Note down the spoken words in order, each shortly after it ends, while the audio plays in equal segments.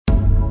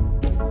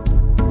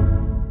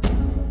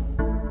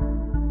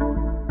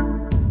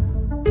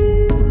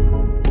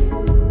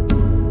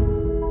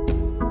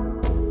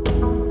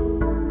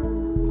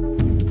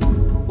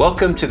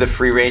Welcome to the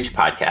Free Range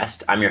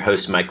Podcast. I'm your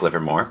host, Mike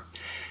Livermore.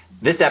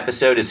 This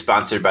episode is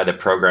sponsored by the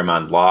Program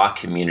on Law,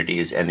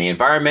 Communities, and the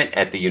Environment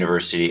at the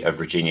University of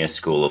Virginia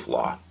School of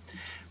Law.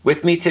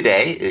 With me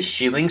today is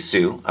Xiling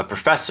Su, a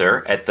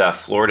professor at the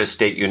Florida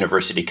State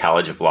University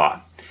College of Law.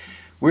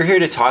 We're here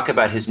to talk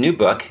about his new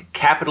book,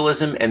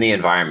 Capitalism and the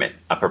Environment,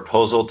 A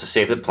Proposal to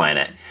Save the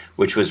Planet,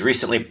 which was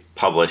recently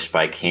published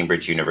by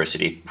Cambridge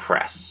University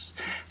Press.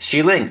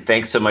 Xiling,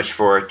 thanks so much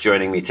for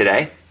joining me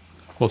today.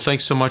 Well,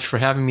 thanks so much for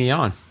having me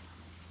on.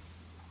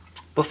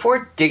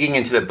 Before digging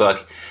into the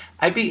book,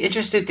 I'd be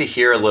interested to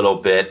hear a little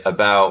bit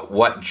about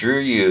what drew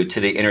you to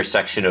the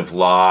intersection of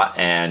law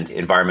and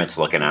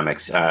environmental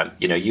economics.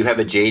 You have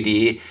a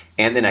JD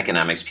and an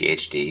economics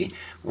PhD,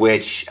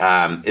 which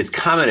is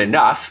common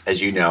enough,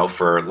 as you know,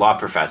 for law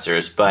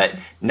professors, but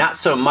not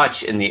so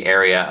much in the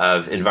area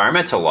of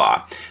environmental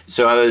law.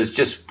 So I was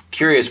just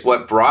curious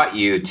what brought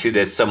you to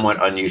this somewhat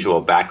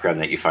unusual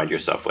background that you find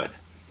yourself with.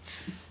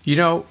 You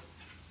know,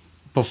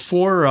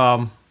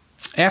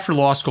 after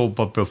law school,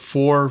 but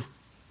before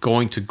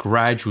going to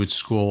graduate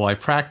school, I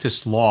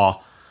practiced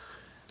law,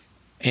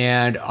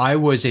 and I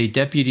was a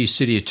deputy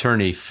city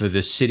attorney for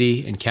the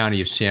city and county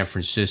of San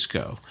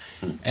Francisco.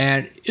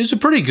 And it was a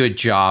pretty good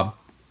job.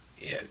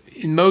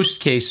 In most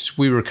cases,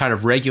 we were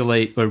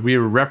we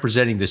were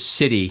representing the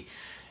city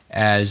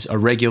as a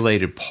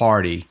regulated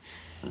party.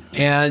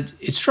 And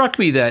it struck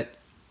me that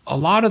a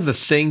lot of the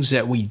things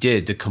that we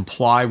did to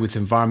comply with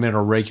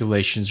environmental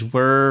regulations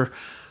were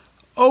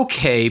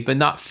okay, but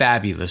not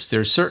fabulous.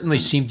 There certainly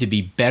seemed to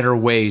be better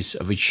ways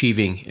of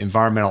achieving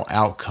environmental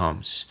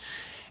outcomes.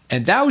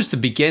 And that was the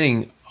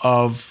beginning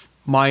of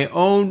my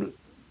own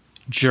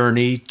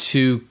journey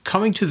to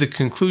coming to the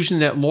conclusion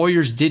that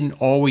lawyers didn't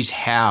always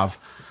have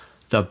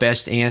the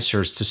best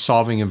answers to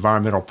solving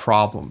environmental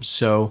problems.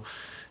 So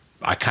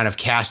I kind of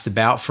cast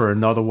about for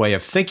another way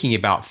of thinking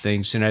about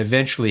things, and I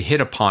eventually hit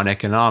upon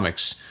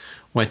economics.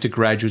 Went to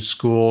graduate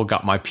school,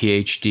 got my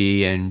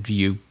PhD, and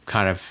you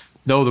kind of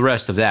know the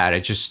rest of that. I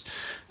just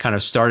kind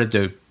of started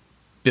to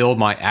build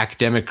my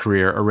academic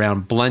career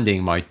around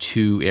blending my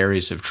two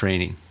areas of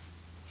training.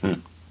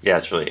 Yeah,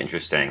 it's really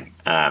interesting.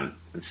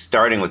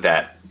 Starting with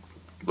that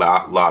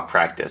law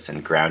practice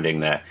and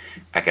grounding the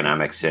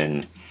economics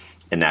in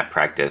that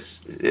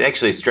practice, it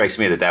actually strikes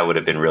me that would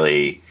have been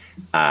really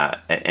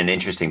an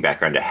interesting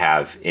background to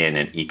have in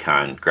an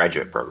econ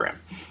graduate program.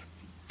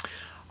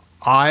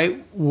 I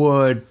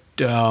would...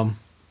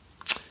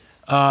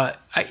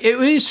 it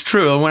is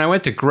true. When I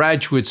went to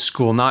graduate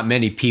school, not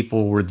many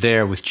people were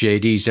there with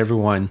JDs.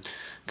 Everyone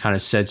kind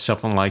of said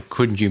something like,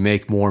 couldn't you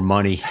make more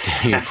money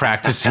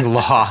practicing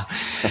law?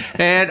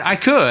 And I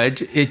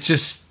could.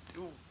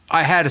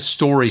 I had a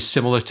story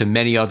similar to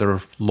many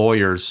other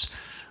lawyers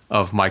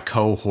of my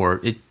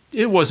cohort.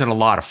 It wasn't a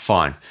lot of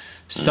fun.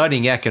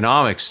 Studying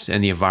economics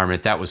and the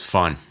environment, that was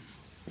fun.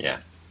 Yeah,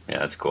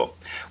 that's cool.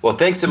 Well,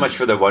 thanks so much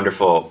for the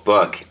wonderful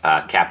book,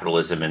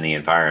 Capitalism and the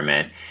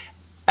Environment.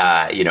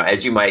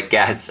 As you might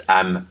guess,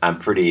 I'm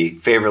pretty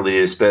favorably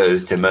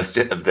disposed to most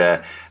of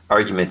the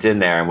arguments in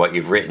there and what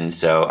you've written.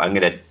 So I'm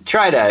going to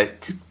try to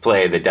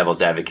play the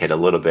devil's advocate a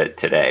little bit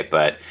today.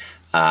 But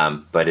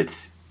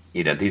it's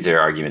these are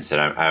arguments that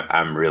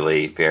I'm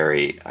really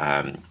very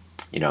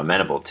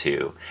amenable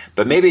to.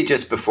 But maybe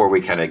just before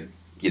we kind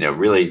of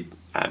really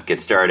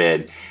get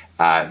started,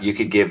 you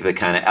could give the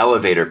kind of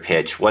elevator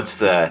pitch. What's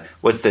the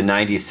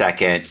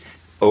 90-second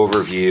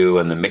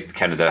overview and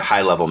the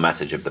high level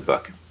message of the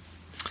book?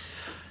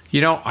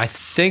 I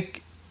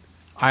think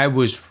I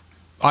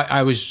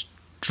was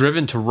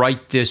driven to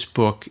write this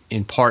book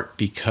in part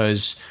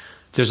because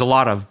there's a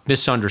lot of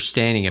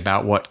misunderstanding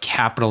about what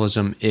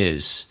capitalism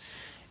is.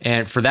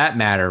 And for that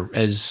matter,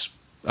 as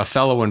a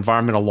fellow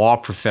environmental law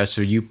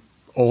professor, you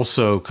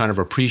also kind of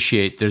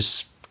appreciate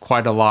there's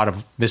quite a lot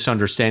of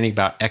misunderstanding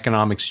about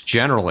economics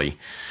generally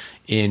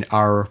in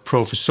our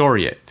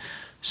professoriate.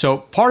 So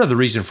part of the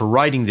reason for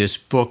writing this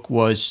book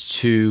was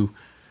to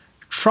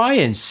try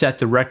and set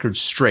the record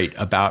straight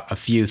about a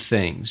few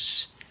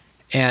things.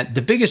 And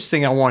the biggest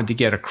thing I wanted to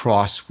get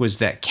across was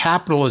that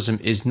capitalism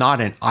is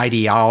not an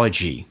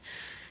ideology.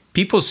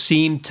 People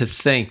seem to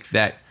think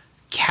that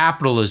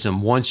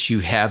capitalism, once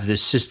you have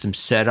this system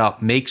set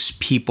up, makes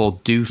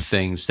people do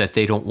things that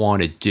they don't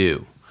want to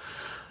do.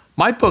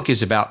 My book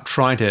is about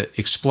trying to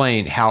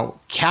explain how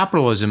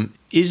capitalism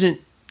isn't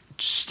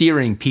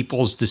steering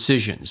people's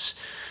decisions.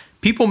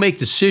 People make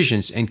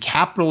decisions, and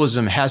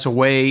capitalism has a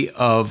way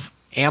of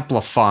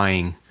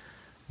amplifying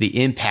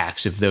the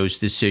impacts of those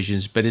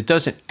decisions, but it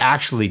doesn't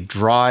actually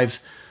drive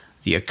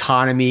the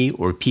economy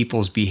or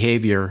people's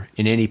behavior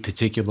in any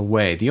particular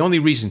way. The only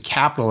reason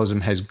capitalism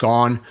has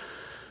gone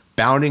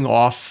bounding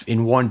off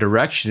in one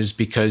direction is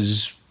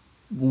because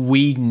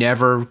we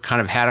never kind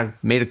of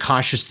made a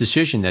conscious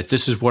decision that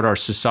this is what our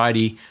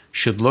society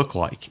should look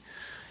like.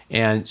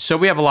 And so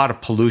we have a lot of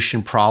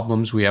pollution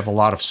problems, we have a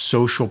lot of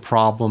social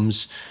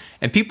problems,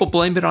 and people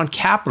blame it on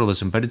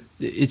capitalism, but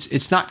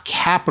it's not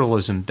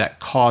capitalism that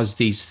caused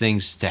these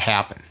things to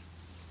happen.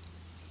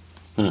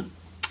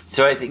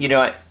 So I think,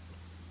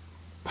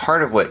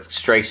 part of what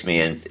strikes me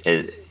in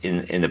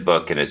the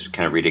book, and it's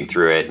kind of reading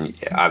through it, and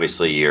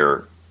obviously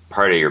your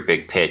part of your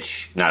big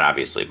pitch, not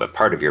obviously, but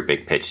part of your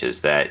big pitch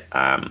is that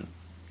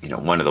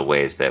one of the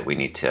ways that we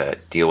need to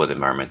deal with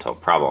environmental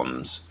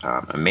problems,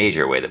 a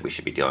major way that we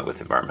should be dealing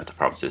with environmental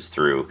problems is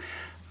through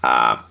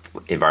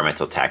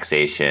environmental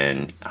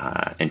taxation,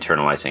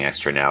 internalizing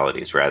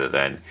externalities rather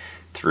than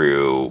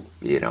through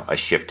a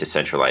shift to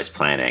centralized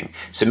planning.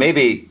 So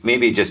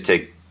maybe just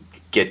to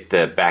get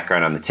the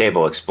background on the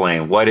table,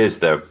 explain what is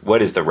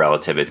the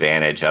relative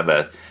advantage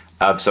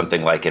of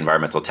something like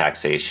environmental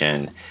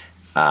taxation.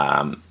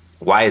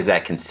 Why is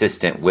that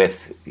consistent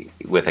with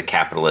a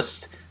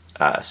capitalist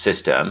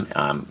system,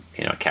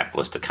 a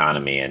capitalist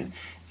economy,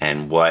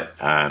 and what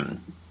kind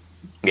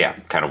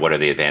of what are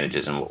the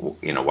advantages, and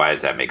why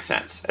does that make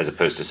sense as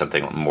opposed to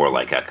something more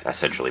like a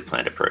centrally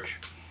planned approach?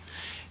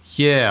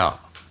 Yeah,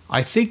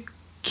 I think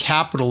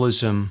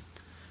capitalism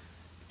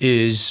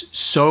is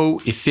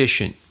so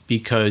efficient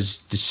because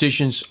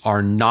decisions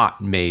are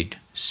not made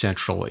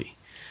centrally.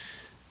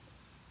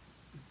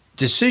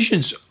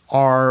 Decisions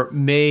are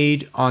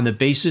made on the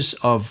basis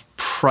of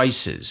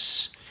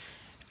prices.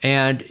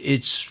 And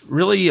it's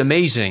really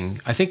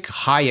amazing. I think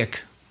Hayek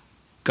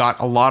got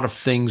a lot of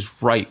things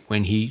right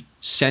when he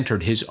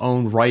centered his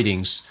own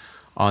writings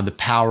on the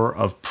power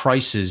of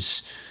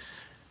prices.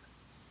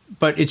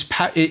 But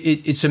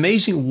it's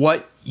amazing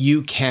what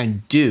you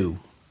can do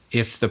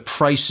if the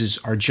prices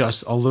are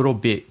just a little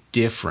bit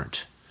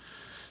different.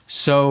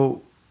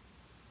 So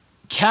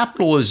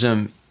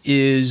capitalism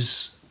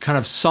is kind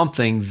of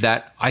something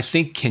that I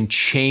think can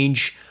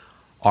change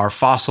our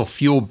fossil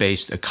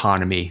fuel-based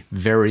economy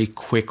very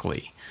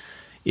quickly.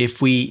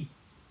 If we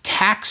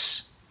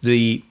tax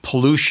the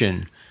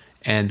pollution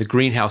and the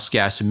greenhouse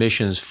gas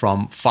emissions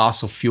from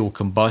fossil fuel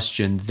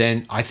combustion,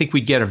 then I think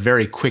we'd get a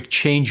very quick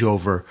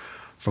changeover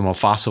from a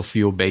fossil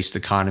fuel-based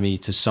economy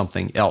to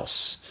something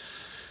else.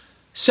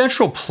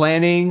 Central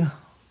planning,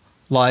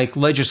 like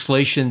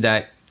legislation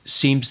that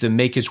seems to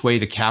make its way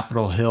to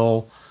Capitol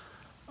Hill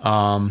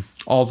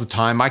all the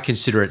time, I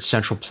consider it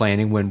central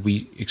planning when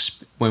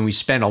we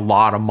spend a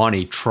lot of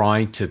money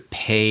trying to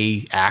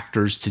pay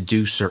actors to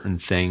do certain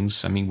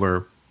things. I mean,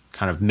 we're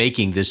kind of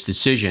making this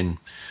decision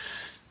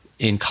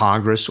in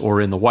Congress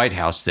or in the White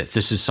House that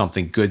this is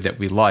something good that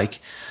we like.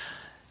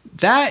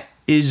 That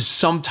is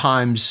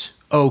sometimes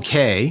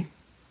okay.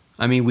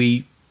 I mean,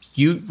 we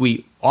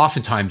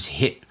oftentimes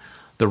hit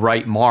the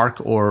right mark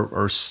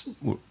or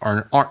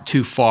aren't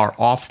too far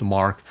off the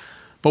mark,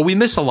 but we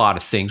miss a lot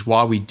of things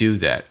while we do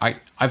that.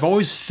 I've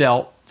always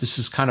felt, this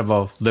is kind of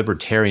a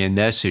libertarian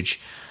message,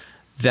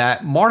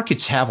 that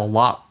markets have a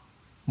lot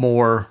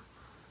more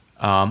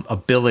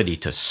ability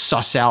to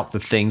suss out the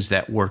things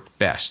that work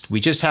best. We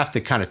just have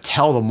to kind of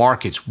tell the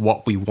markets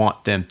what we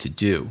want them to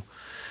do.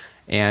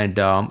 And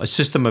a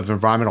system of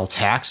environmental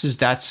taxes,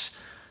 that's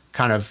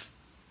kind of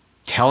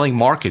telling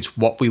markets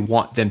what we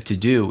want them to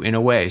do in a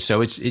way.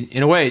 So it's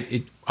in a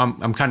way,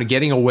 I'm kind of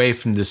getting away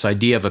from this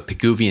idea of a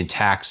Pigouvian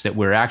tax that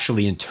we're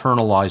actually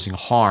internalizing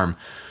harm,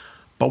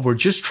 but we're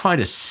just trying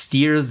to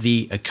steer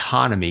the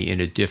economy in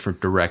a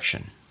different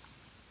direction.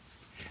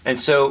 And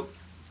so,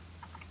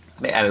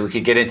 I mean, we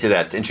could get into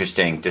that. It's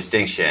interesting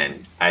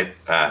distinction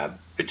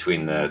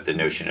between the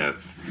notion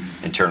of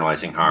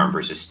internalizing harm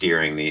versus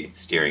steering the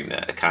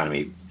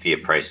economy via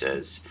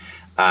prices.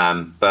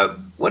 But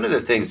one of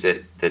the things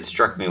that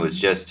struck me was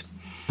just,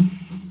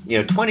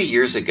 20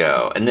 years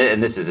ago, and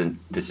this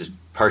is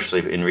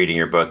partially in reading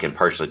your book and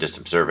partially just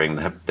observing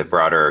the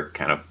broader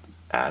kind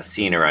of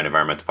scene around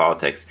environmental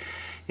politics.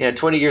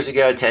 20 years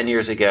ago, 10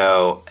 years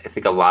ago, I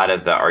think a lot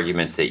of the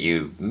arguments that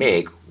you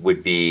make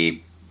would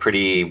be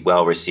pretty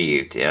well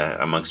received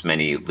amongst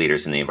many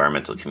leaders in the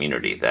environmental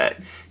community. That,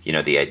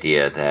 the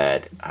idea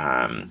that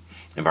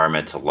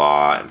environmental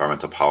law,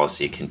 environmental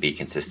policy can be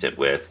consistent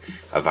with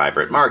a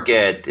vibrant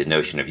market, the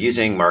notion of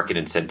using market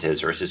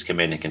incentives versus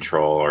command and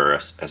control, or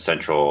a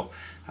central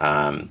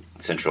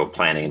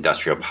planning,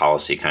 industrial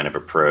policy kind of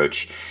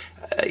approach.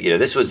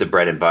 This was the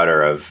bread and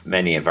butter of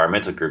many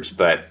environmental groups,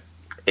 but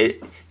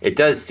it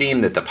does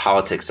seem that the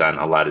politics on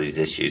a lot of these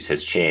issues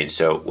has changed.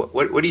 So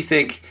what do you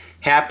think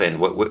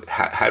happened?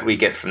 How do we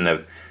get from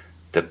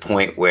the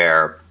point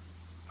where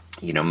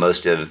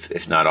most of,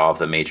 if not all of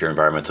the major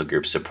environmental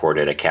groups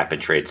supported a cap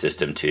and trade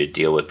system to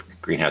deal with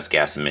greenhouse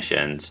gas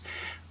emissions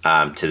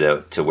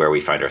to where we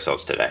find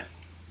ourselves today?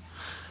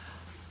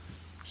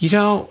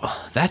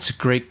 That's a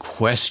great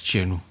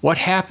question. What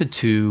happened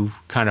to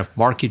kind of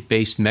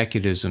market-based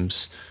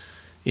mechanisms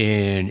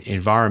in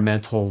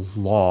environmental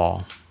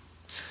law?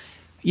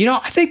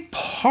 I think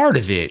part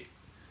of it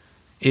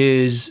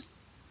is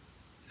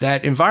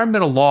that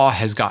environmental law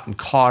has gotten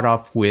caught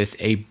up with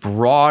a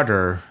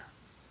broader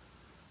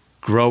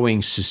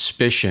growing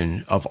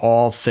suspicion of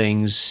all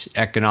things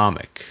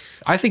economic.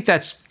 I think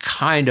that's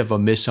kind of a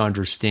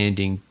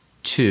misunderstanding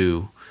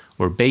too,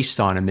 or based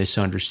on a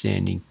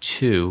misunderstanding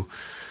too.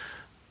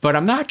 But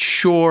I'm not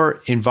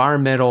sure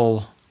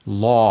environmental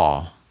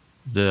law,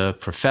 the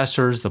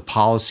professors, the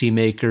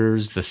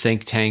policymakers, the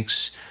think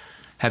tanks,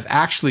 have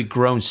actually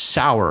grown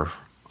sour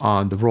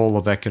on the role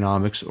of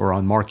economics or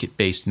on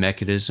market-based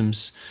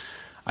mechanisms.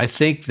 I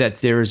think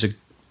that there is a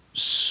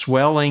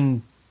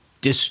swelling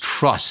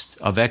distrust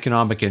of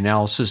economic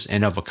analysis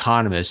and of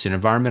economists, and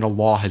environmental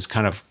law has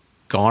kind of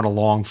gone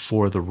along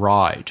for the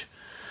ride.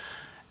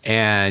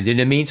 And in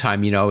the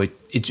meantime,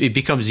 it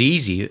becomes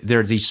easy. There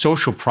are these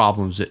social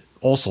problems that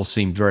also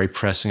seem very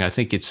pressing. I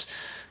think it's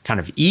kind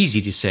of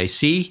easy to say,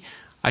 see,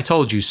 I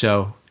told you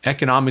so.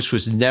 Economics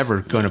was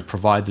never going to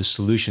provide the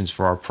solutions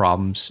for our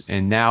problems.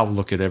 And now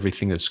look at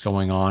everything that's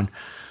going on.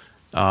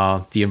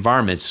 The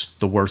environment's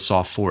the worse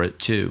off for it,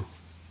 too.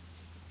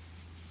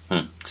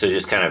 So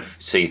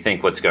so you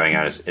think what's going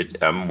on is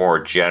a more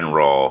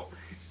general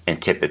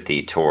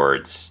antipathy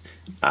towards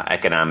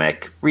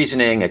economic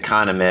reasoning,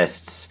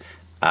 economists,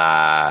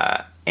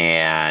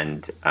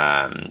 and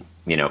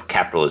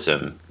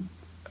capitalism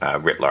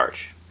writ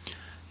large.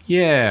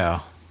 Yeah,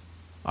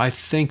 I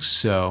think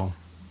so.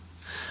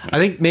 I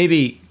think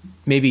maybe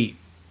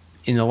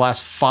in the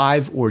last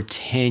 5 or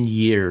 10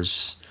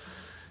 years,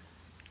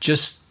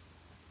 just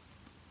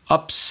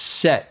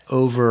upset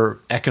over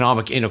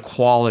economic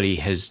inequality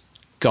has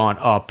gone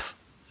up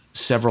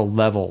several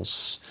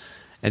levels.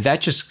 And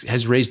that just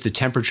has raised the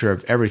temperature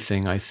of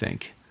everything, I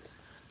think.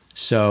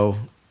 So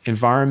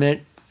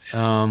environment,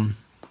 I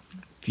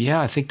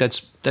think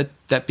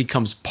that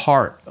becomes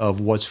part of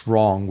what's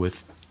wrong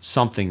with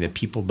something that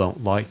people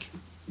don't like.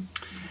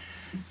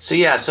 So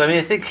I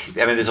think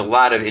there's a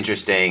lot of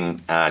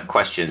interesting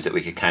questions that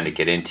we could kind of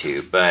get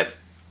into, but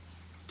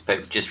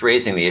just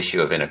raising the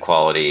issue of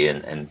inequality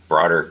and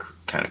broader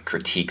kind of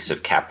critiques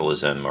of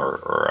capitalism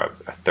or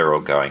a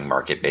thoroughgoing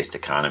market-based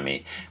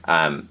economy.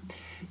 What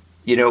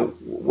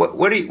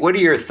are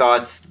your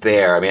thoughts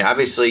there? I mean,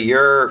 obviously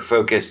you're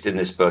focused in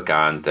this book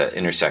on the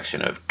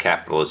intersection of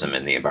capitalism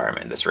and the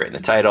environment. That's right in the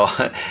title.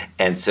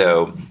 And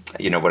so,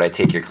 what I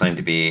take your claim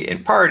to be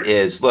in part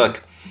is,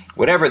 look,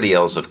 whatever the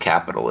ills of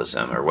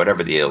capitalism or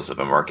whatever the ills of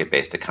a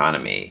market-based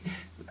economy,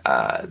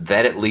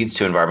 that it leads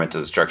to environmental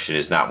destruction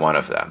is not one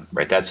of them,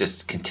 right? That's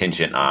just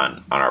contingent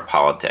on our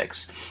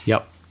politics.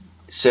 Yep.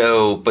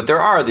 So, but there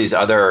are these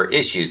other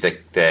issues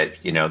that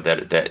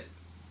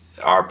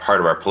are part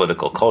of our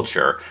political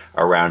culture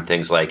around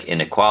things like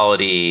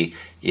inequality,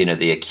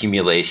 the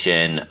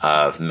accumulation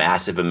of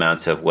massive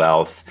amounts of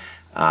wealth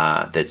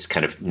that's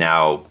kind of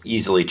now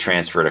easily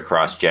transferred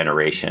across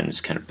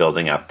generations, kind of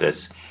building up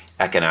this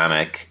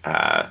economic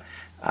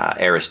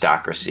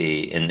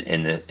aristocracy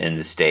in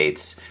the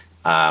States.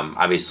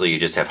 Obviously, you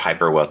just have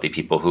hyper wealthy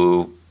people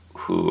who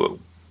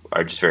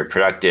are just very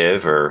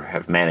productive or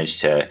have managed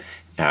to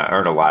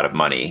earn a lot of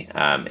money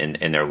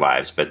in their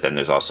lives. But then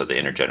there's also the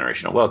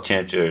intergenerational wealth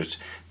transfers.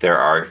 There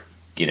are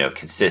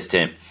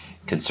consistent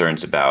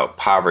concerns about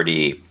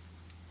poverty.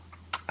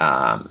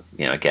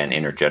 Again,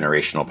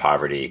 intergenerational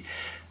poverty.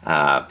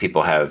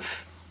 People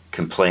have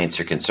complaints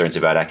or concerns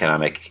about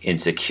economic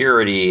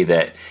insecurity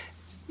that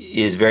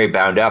is very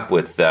bound up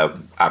with the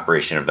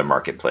operation of the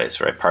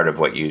marketplace, right? Part of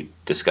what you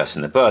discuss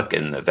in the book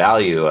and the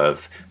value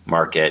of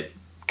market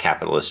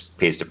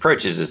capitalist-based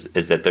approaches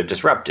is that they're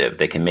disruptive.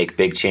 They can make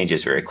big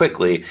changes very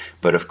quickly,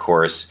 but of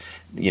course,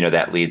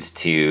 that leads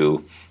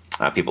to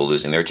people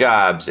losing their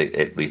jobs.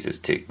 It leads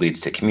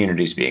to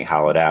communities being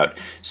hollowed out.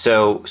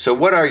 So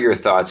what are your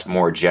thoughts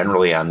more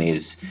generally on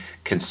these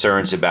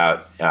concerns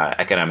about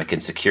economic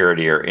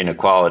insecurity or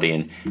inequality?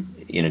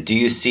 And do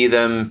you see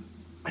them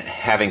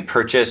having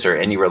purchase or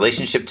any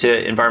relationship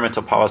to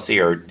environmental policy,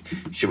 or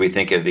should we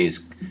think of these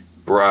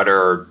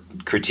broader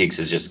critiques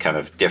as just kind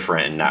of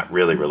different and not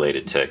really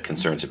related to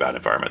concerns about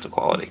environmental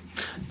quality?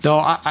 No,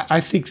 I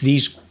think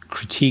these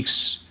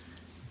critiques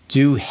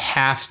do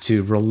have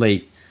to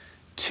relate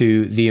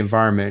to the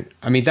environment.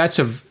 I mean, I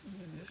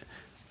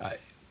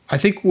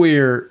think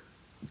where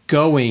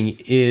going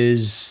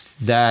is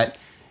that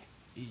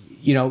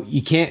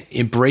you can't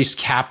embrace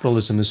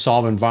capitalism and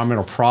solve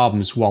environmental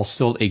problems while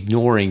still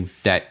ignoring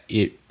that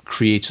it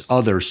creates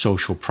other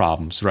social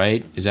problems,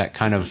 right? Is that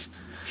kind of...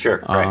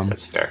 Sure, right,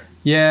 that's fair.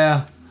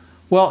 Yeah.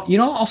 Well,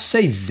 I'll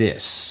say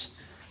this.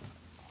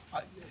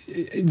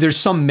 There's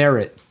some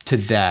merit to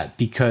that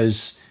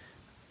because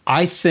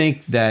I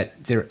think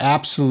that there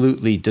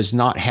absolutely does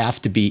not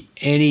have to be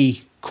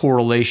any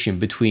correlation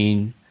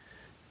between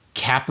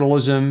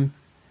capitalism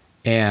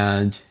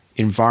and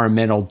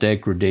environmental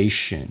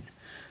degradation.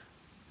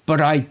 But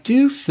I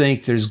do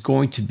think there's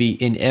going to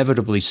be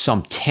inevitably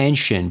some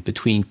tension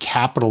between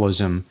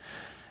capitalism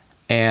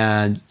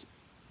and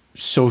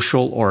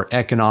social or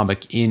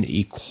economic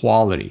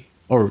inequality,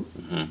 or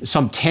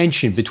some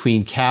tension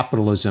between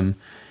capitalism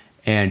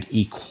and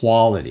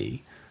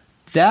equality.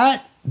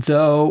 That,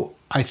 though,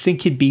 I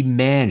think could be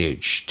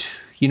managed.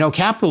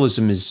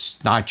 Capitalism is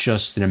not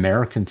just an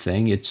American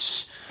thing.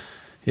 It's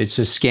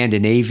a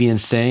Scandinavian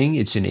thing.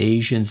 It's an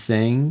Asian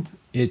thing.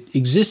 It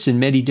exists in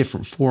many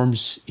different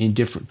forms in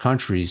different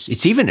countries.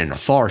 It's even an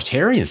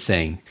authoritarian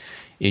thing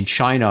in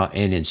China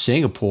and in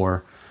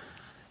Singapore.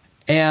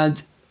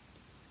 And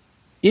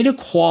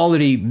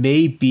inequality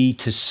may be,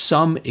 to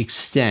some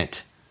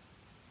extent,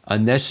 a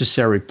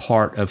necessary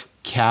part of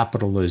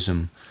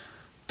capitalism,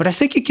 But I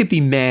think it could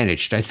be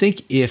managed. I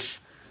think if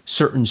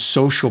certain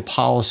social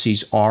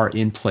policies are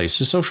in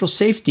place, a social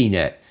safety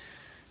net,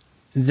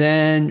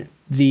 then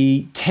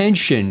the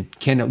tension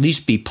can at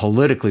least be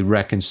politically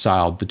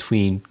reconciled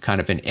between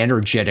kind of an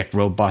energetic,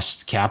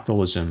 robust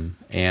capitalism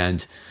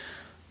and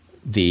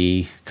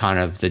the kind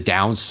of the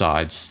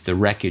downsides, the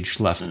wreckage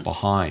left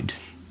behind.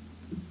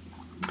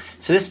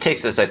 So this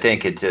takes us, I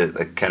think, into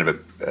a kind of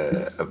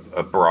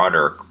a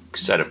broader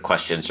set of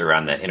questions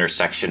around the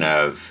intersection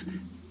of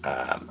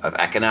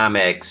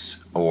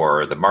economics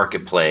or the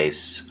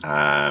marketplace,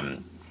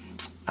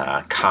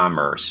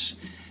 commerce,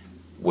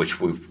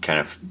 which we kind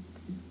of,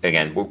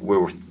 again,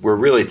 we're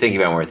really thinking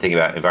about when we're thinking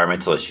about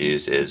environmental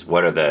issues is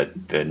what are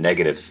the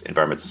negative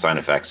environmental side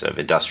effects of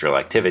industrial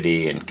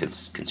activity and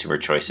consumer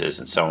choices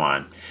and so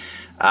on,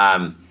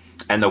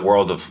 and the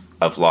world of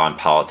law and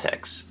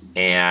politics.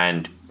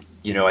 And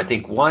I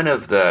think one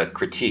of the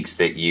critiques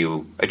that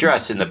you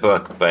address in the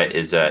book, but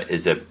is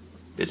a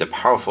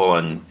powerful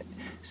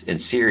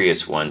and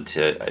serious one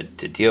to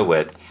deal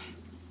with,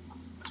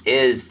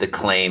 is the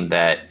claim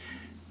that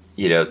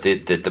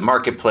the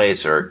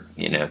marketplace or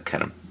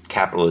kind of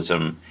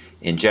capitalism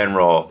in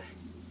general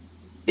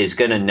is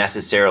going to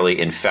necessarily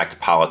infect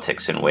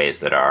politics in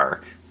ways that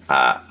are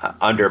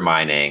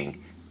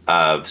undermining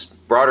of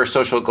broader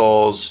social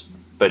goals,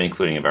 but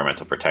including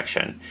environmental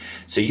protection.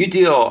 So you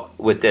deal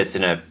with this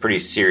in a pretty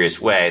serious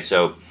way.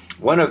 So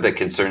one of the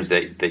concerns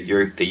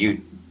that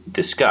you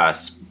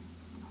discuss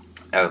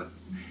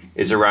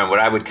is around what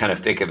I would kind of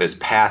think of as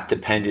path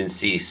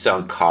dependency,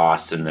 sunk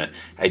costs, and the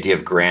idea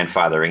of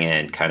grandfathering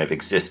in kind of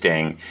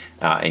existing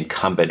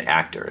incumbent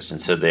actors. And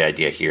so the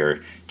idea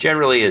here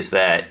generally is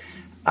that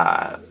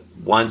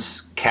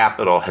once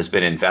capital has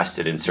been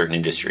invested in certain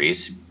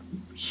industries,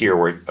 here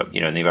we're,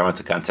 in the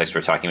environmental context,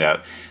 we're talking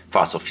about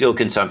fossil fuel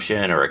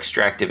consumption or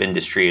extractive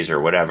industries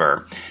or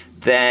whatever,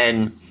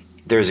 then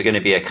there's going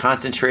to be a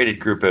concentrated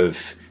group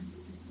of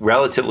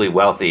relatively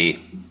wealthy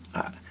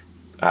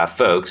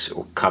folks,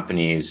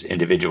 companies,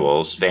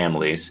 individuals,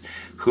 families,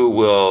 who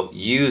will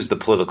use the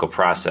political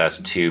process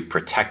to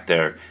protect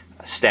their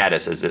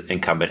status as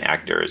incumbent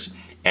actors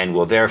and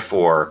will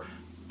therefore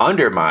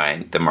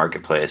undermine the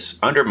marketplace,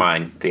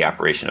 undermine the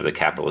operation of the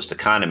capitalist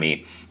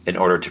economy in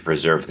order to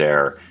preserve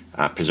the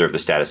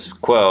status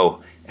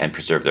quo and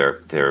preserve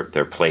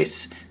their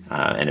place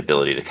and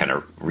ability to kind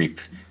of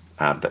reap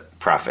the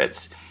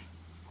profits,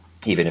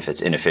 even if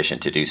it's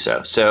inefficient to do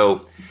so.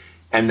 So,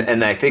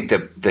 and I think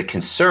the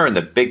concern,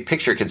 the big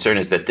picture concern,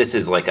 is that this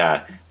is like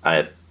a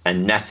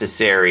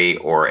necessary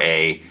or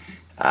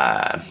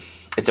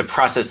it's a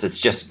process that's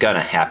just going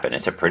to happen.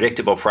 It's a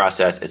predictable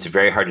process. It's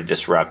very hard to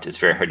disrupt. It's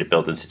very hard to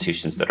build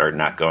institutions that are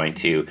not going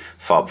to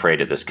fall prey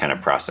to this kind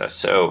of process.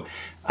 So,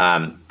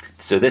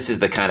 so this is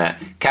the kind of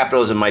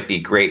capitalism might be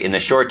great in the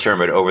short term,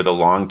 but over the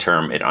long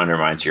term, it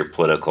undermines your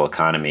political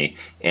economy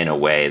in a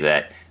way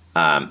that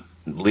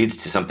leads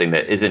to something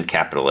that isn't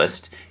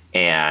capitalist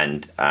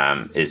and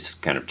is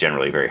kind of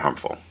generally very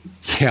harmful.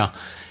 Yeah.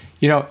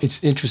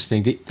 It's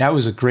interesting. That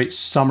was a great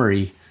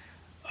summary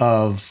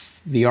of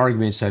the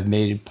arguments I've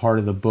made in part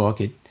of the book.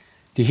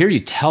 To hear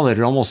you tell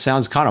it almost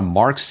sounds kind of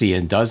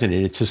Marxian, doesn't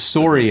it? It's a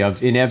story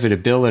of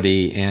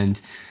inevitability, and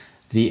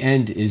the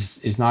end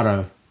is not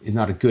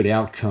a good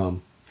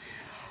outcome.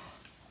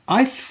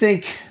 I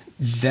think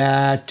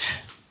that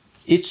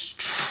it's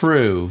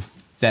true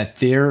that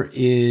there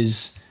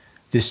is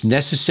this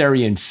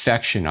necessary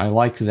infection. I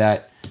like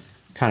that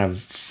kind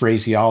of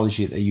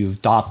phraseology that you've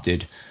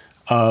adopted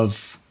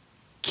of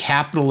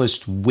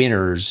capitalist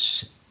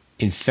winners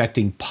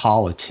infecting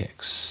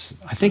politics.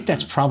 I think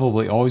that's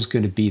probably always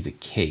going to be the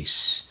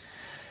case.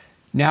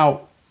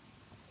 Now,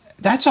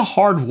 that's a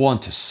hard one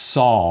to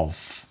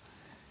solve.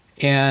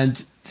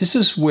 And this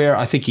is where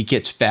I think it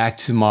gets back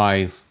to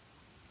my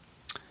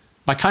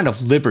kind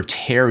of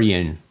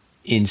libertarian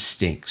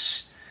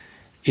instincts,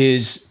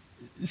 is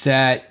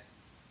that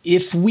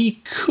if we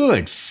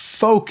could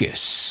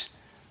focus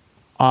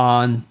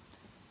on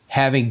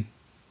having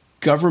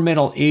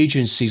governmental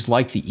agencies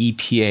like the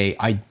EPA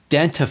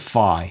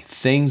identify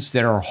things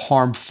that are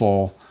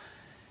harmful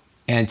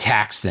and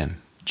tax them,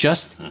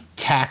 just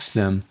tax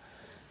them,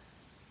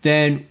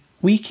 then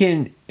we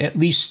can at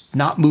least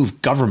not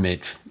move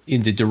government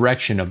in the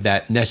direction of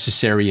that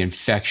necessary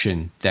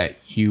infection that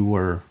you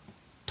were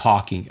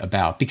talking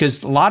about.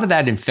 Because a lot of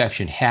that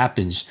infection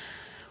happens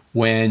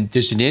when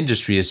there's an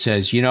industry that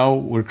says,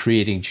 we're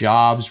creating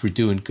jobs, we're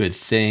doing good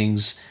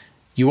things,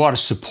 you ought to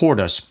support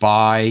us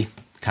by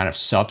kind of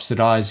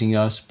subsidizing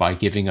us, by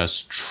giving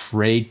us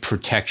trade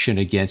protection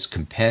against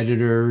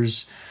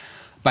competitors,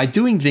 by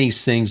doing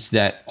these things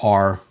that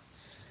are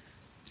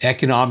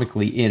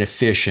economically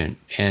inefficient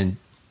and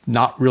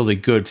not really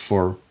good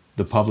for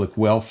the public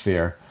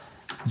welfare.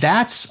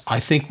 That's,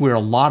 I think, where a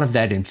lot of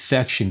that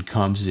infection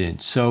comes in.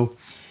 So,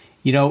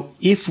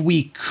 if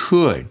we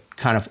could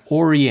kind of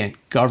orient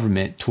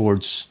government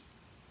towards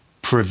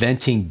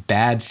preventing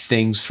bad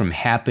things from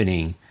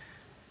happening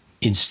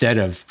instead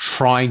of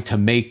trying to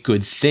make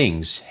good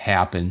things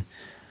happen,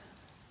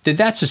 then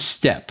that's a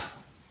step.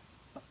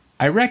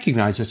 I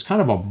recognize it's kind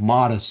of a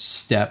modest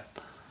step,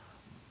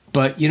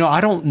 but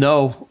I don't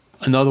know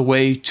another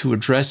way to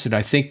address it.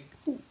 I think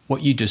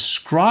what you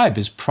describe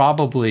is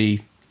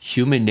probably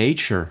human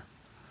nature.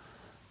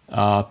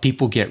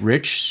 People get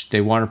rich,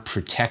 they want to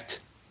protect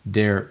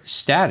their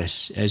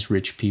status as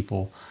rich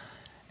people.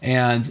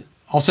 And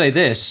I'll say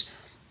this,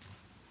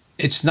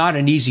 it's not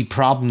an easy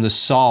problem to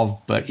solve,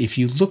 but if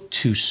you look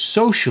to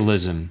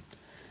socialism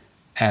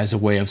as a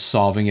way of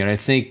solving it, I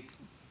think,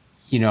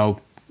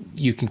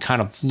 you can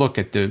kind of look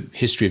at the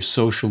history of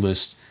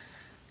socialist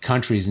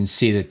countries and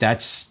see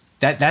that's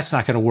not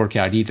going to work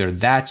out either.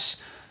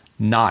 That's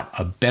not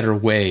a better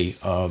way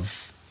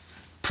of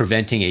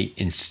preventing a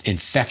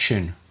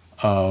infection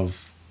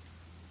of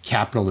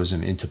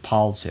capitalism into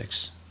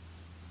politics.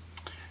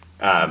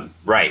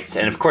 Right.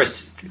 And of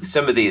course,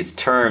 some of these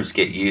terms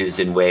get used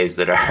in ways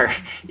that are,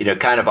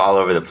 kind of all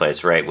over the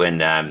place, right? When,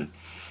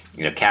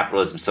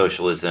 capitalism,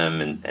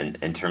 socialism,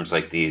 and terms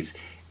like these,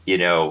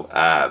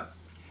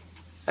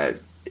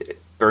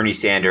 Bernie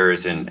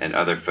Sanders and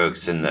other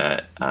folks in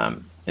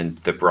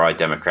the broad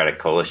Democratic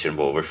coalition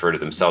will refer to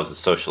themselves as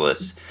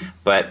socialists,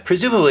 but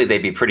presumably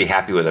they'd be pretty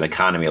happy with an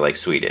economy like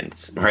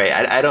Sweden's, right?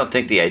 I don't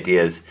think the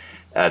idea is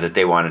that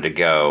they wanted to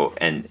go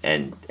and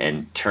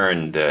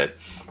turn the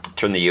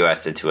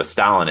U.S. into a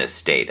Stalinist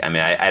state. I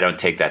mean, I don't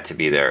take that to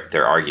be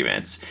their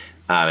arguments.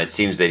 It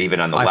seems that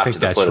even on the left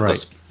of the political,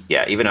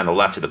 even on the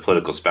left of the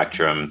political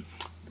spectrum,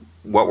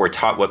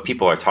 what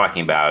people are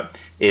talking about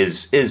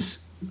is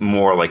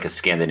more like a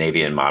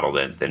Scandinavian model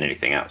than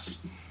anything else.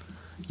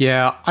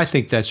 Yeah, I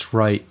think that's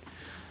right.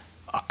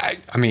 I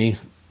mean,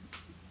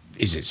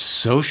 is it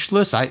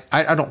socialist? I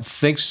don't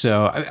think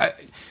so. I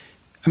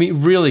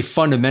mean, really,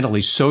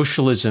 fundamentally,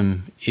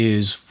 socialism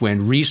is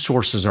when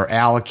resources are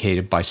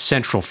allocated by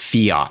central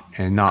fiat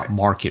and not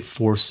market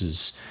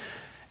forces.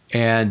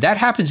 And that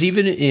happens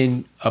even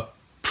in a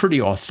pretty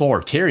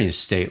authoritarian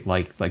state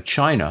like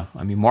China.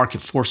 I mean,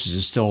 market forces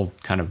is still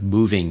kind of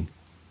moving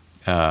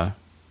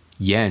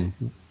yuan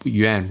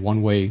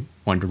one way,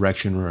 one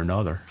direction or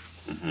another.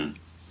 Mm-hmm.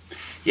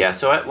 Yeah.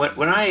 So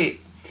when I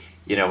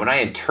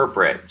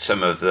interpret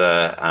some of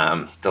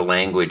the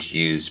language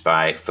used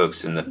by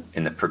folks in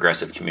the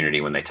progressive community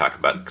when they talk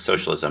about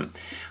socialism,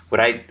 what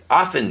I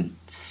often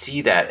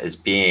see that as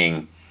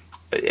being,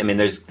 I mean,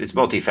 it's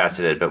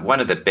multifaceted, but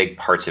one of the big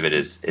parts of it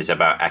is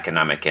about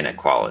economic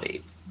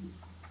inequality,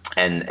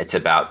 and it's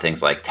about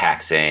things like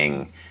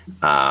taxing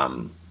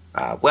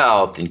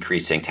wealth,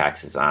 increasing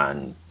taxes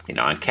on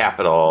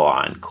capital,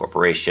 on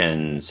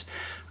corporations,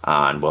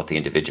 on wealthy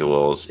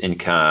individuals'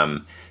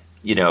 income,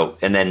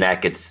 and then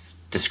that gets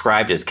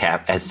described as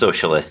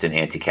socialist and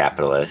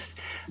anti-capitalist.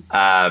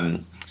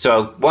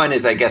 So one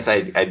is, I guess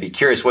I'd be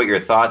curious what your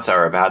thoughts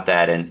are about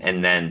that,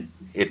 and then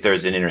if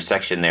there's an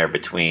intersection there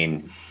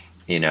between,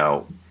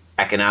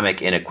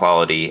 economic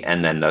inequality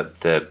and then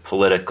the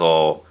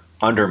political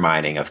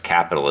undermining of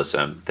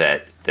capitalism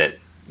that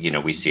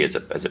we see as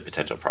a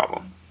potential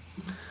problem.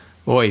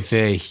 Oy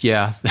vey,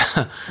 yeah.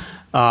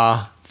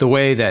 The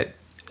way that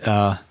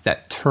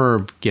that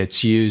term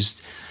gets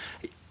used,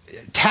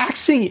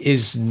 taxing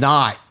is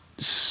not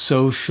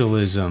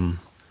socialism.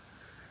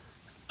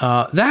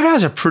 That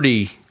has a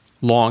pretty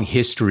long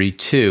history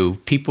too.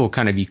 People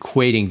kind of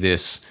equating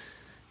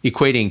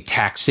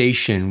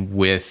taxation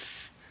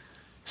with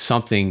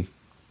something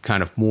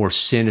kind of more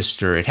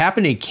sinister. It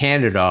happened in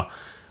Canada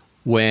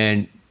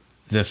when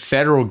the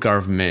federal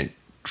government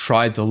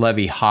tried to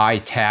levy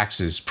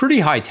pretty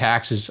high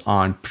taxes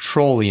on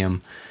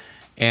petroleum,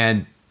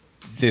 and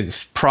the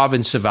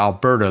province of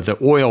Alberta, the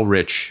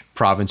oil-rich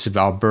province of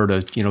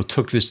Alberta,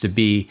 took this to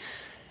be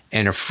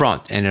an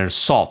affront and an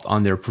assault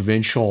on their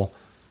provincial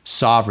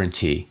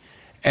sovereignty.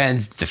 And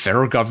the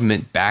federal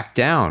government backed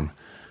down.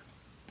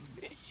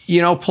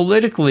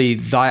 Politically,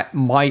 that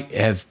might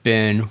have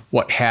been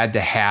what had to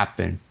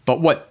happen.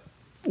 But what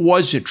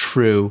wasn't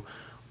true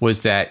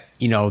was that,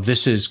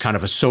 this is kind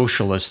of a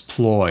socialist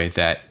ploy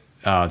that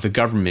the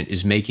government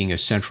is making a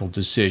central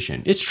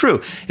decision. It's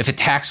true. If a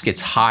tax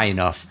gets high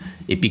enough,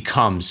 it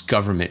becomes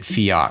government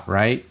fiat,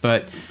 right?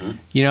 But,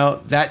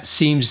 that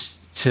seems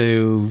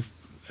to,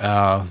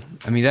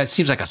 that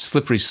seems like a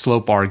slippery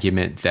slope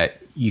argument that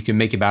you can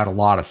make about a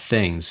lot of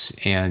things.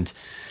 And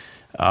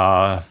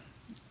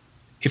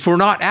if we're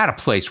not at a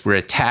place where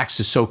a tax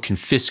is so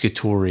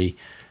confiscatory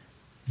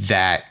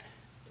that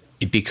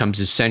it becomes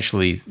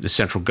essentially the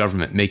central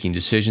government making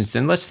decisions,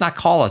 then let's not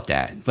call it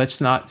that. Let's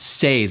not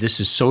say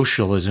this is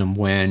socialism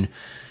when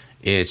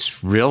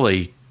it's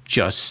really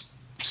just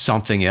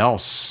something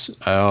else,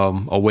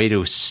 a way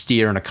to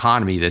steer an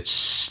economy that's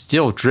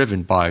still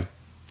driven by,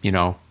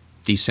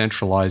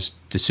 decentralized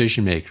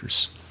decision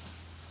makers.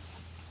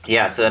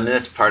 Yeah, so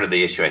that's part of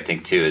the issue, I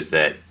think, too, is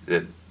that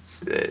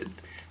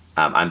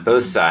on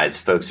both sides,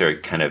 folks are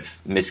kind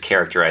of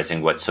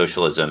mischaracterizing what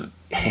socialism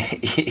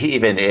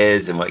even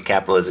is and what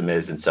capitalism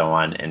is and so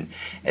on, and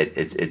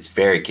it's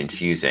very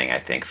confusing, I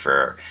think,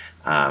 for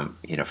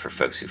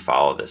folks who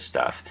follow this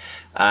stuff.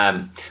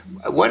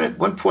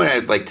 One point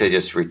I'd like to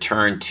just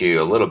return to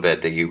a little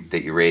bit that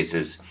you raise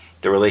is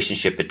the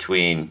relationship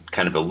between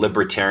kind of a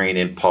libertarian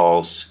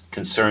impulse,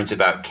 concerns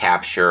about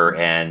capture,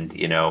 and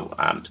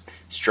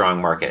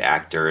strong market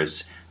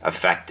actors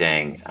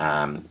affecting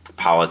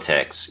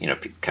politics.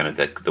 Kind of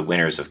the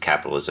winners of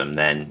capitalism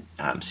then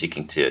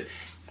seeking to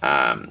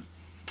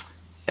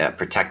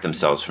protect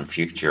themselves from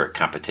future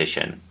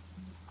competition.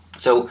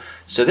 So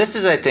this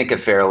is, I think, a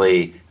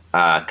fairly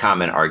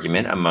common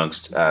argument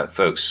amongst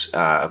folks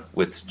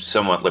with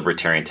somewhat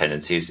libertarian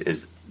tendencies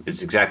is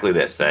exactly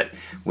this, that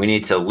we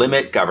need to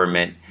limit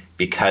government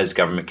because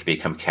government can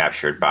become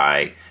captured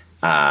by,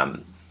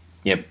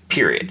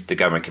 period. The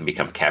government can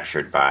become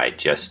captured by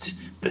just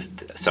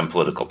some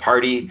political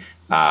party.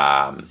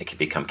 It can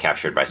become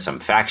captured by some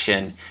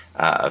faction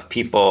of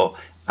people.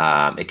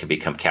 It can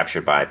become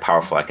captured by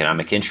powerful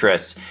economic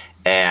interests.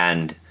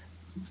 And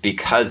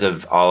because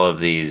of all of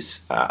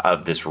these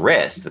of this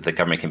risk that the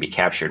government can be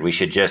captured, we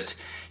should just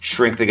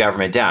shrink the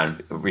government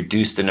down,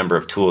 reduce the number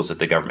of tools that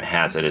the government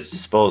has at its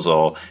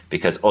disposal,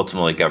 because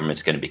ultimately government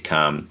is going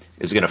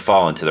to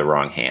fall into the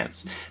wrong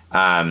hands.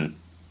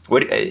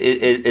 What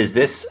is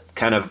this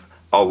kind of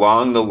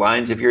along the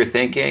lines of your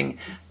thinking?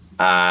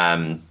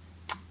 And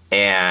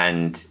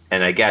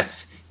I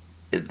guess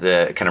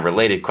the kind of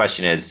related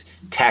question is,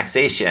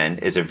 taxation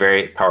is a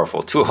very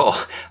powerful tool,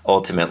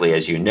 ultimately,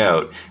 as you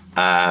note.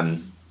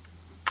 And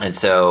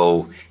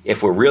so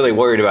if we're really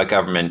worried about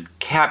government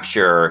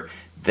capture,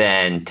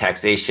 then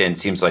taxation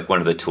seems like one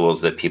of the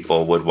tools that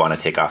people would want to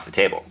take off the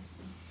table.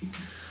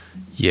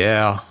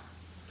 Yeah.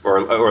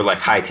 Or like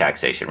high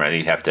taxation, right?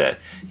 You have to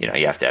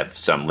have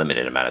some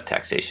limited amount of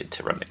taxation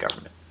to run the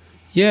government.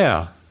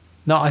 Yeah.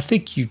 No, I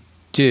think you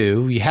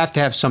do. You have to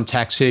have some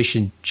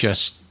taxation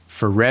just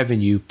for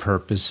revenue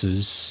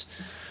purposes.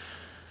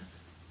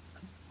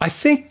 I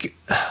think,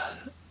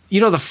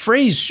 the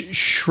phrase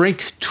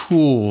shrink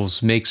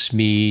tools makes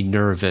me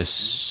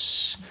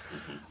nervous.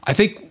 I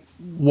think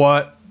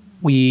what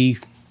we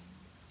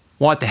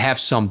want to have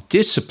some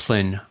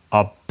discipline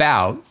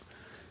about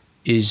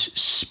is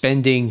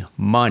spending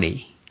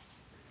money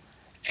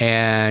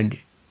and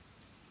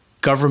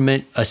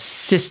government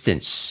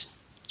assistance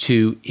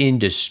to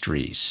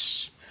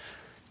industries.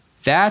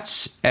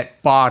 That's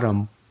at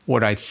bottom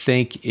what I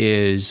think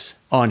is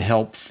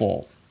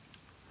unhelpful.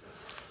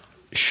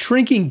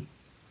 Shrinking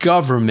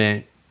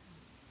government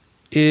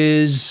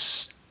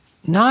is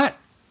not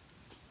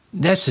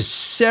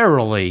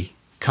necessarily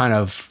kind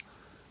of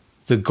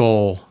the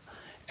goal,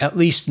 at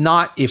least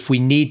not if we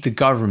need the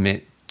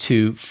government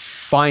to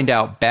find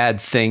out bad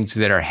things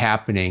that are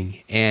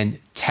happening and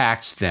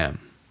tax them.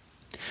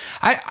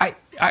 I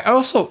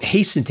also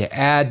hasten to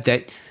add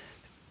that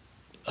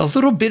a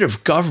little bit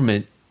of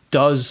government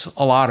does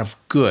a lot of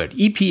good.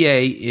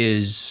 EPA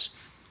is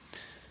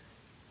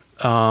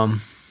a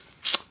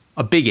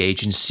big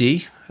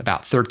agency,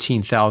 about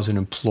 13,000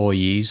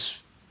 employees,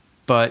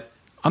 but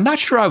I'm not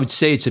sure I would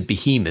say it's a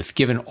behemoth.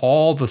 Given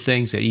all the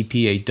things that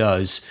EPA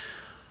does,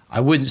 I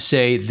wouldn't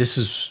say this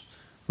is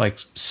like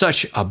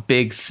such a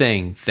big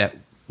thing that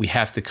we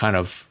have to kind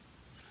of,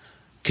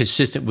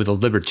 consistent with a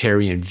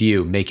libertarian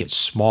view, make it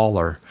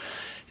smaller.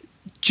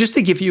 Just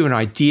to give you an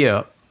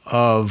idea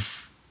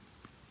of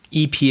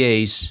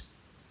EPA's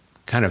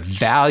kind of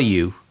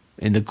value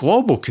in the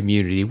global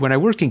community, when I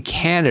worked in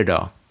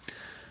Canada,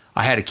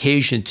 I had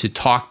occasion to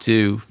talk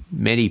to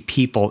many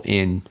people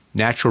in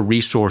Natural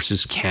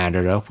Resources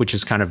Canada, which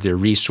is kind of their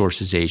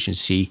resources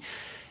agency,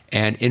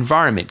 and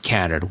Environment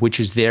Canada, which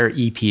is their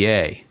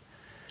EPA.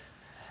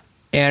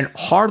 And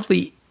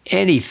hardly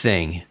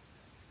anything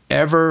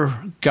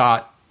ever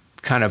got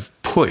kind of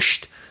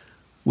pushed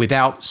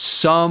without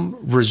some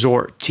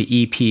resort to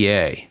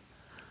EPA.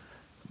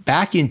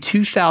 Back in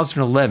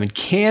 2011,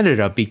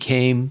 Canada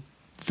became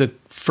the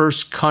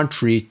first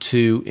country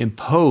to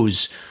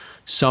impose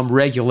some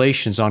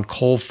regulations on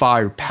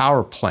coal-fired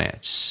power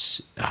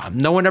plants.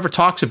 No one ever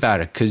talks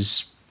about it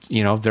because,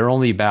 there are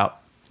only about,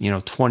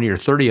 20 or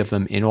 30 of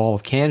them in all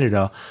of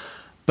Canada.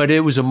 But it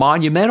was a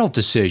monumental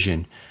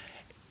decision.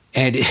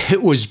 And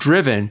it was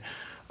driven,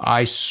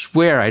 I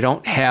swear, I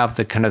don't have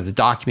the kind of the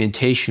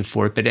documentation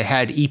for it, but it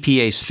had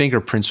EPA's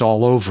fingerprints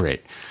all over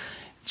it.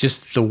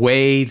 Just the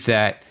way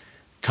that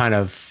kind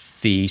of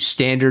the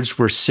standards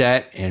were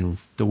set and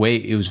the way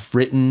it was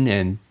written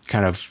and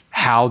kind of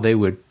how they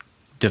would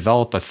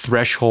develop a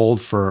threshold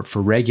for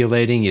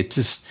regulating.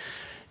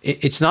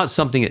 It's not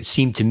something that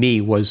seemed to me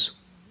was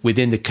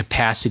within the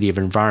capacity of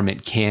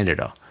Environment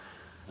Canada.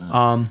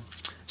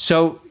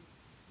 So,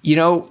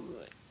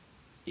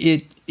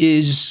 it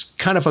is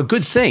kind of a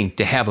good thing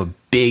to have a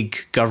big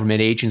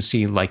government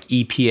agency like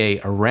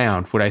EPA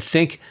around. What I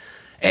think,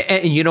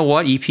 and you know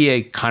what,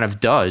 EPA kind of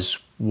does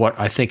what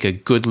I think a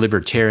good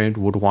libertarian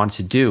would want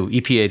to do.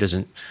 EPA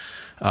doesn't,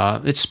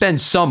 it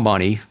spends some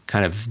money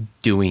kind of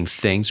doing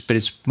things, but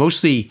it's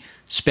mostly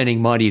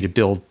spending money to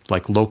build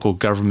like local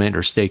government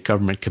or state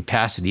government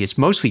capacity. It's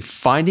mostly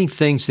finding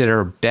things that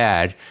are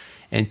bad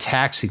and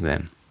taxing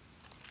them.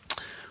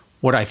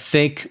 What I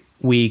think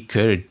we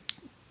could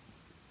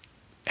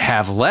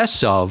have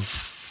less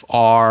of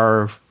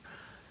are,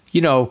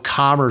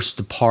 Commerce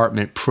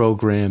Department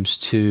programs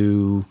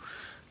to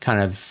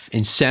kind of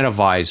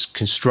incentivize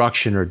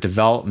construction or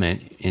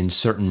development in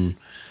certain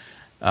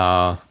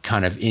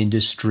kind of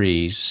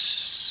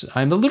industries,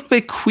 I'm a little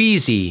bit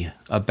queasy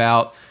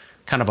about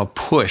kind of a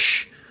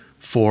push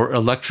for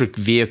electric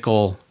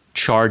vehicle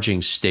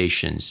charging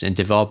stations and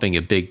developing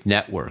a big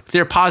network.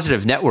 There are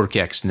positive network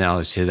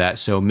externalities to that,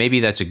 so maybe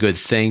that's a good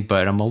thing,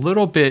 but I'm a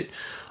little bit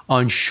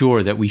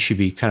unsure that we should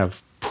be kind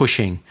of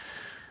pushing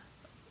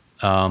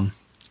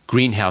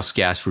greenhouse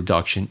gas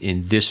reduction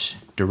in this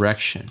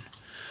direction.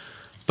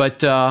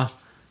 But, I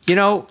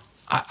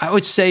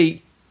would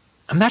say,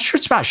 I'm not sure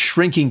it's about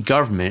shrinking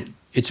government.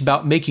 It's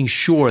about making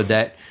sure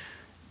that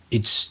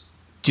it's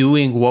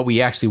doing what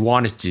we actually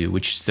want it to do,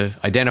 which is to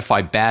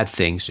identify bad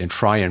things and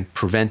try and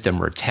prevent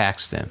them or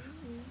tax them.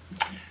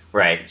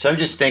 Right. So I'm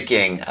just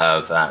thinking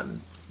of,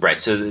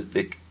 so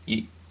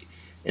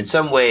in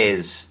some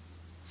ways,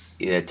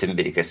 to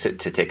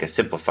take a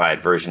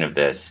simplified version of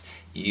this,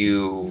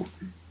 you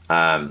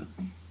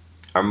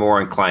are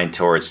more inclined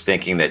towards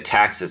thinking that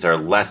taxes are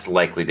less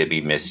likely to be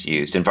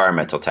misused.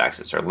 Environmental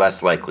taxes are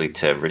less likely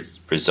to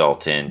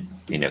result in,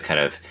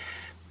 kind of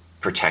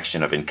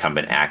protection of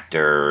incumbent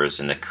actors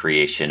and the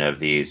creation of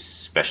these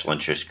special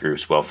interest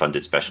groups,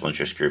 well-funded special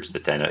interest groups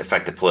that then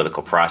affect the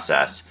political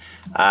process.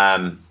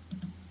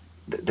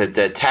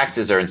 The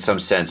taxes are in some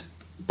sense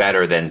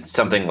better than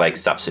something like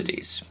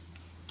subsidies,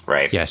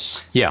 right?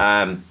 Yes.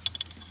 Yeah.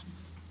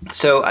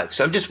 So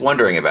I'm just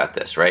wondering about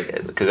this,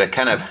 right? Because I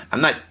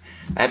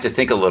have to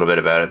think a little bit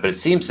about it, but it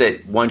seems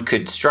that one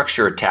could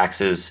structure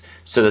taxes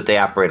so that they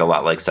operate a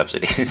lot like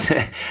subsidies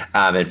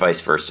and vice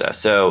versa.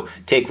 So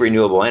take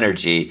renewable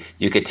energy,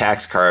 you could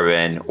tax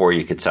carbon or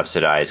you could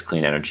subsidize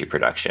clean energy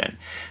production.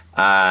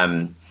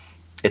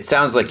 It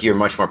sounds like you're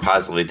much more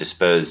positively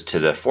disposed to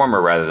the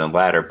former rather than the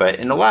latter, but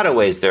in a lot of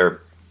ways they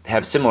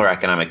have similar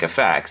economic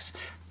effects.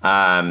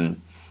 Like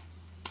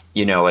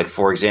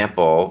for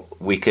example,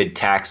 we could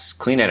tax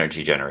clean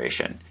energy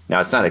generation. Now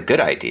it's not a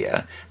good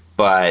idea,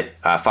 but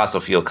fossil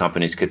fuel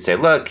companies could say,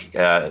 look,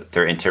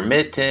 they're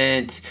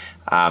intermittent,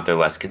 they're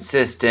less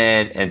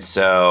consistent, and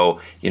so,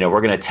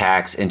 we're going to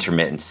tax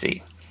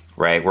intermittency,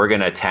 right? We're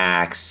going to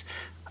tax,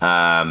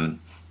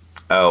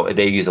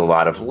 they use a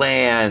lot of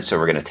land, so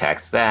we're going to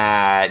tax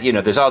that.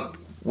 There's all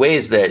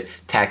ways that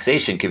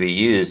taxation could be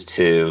used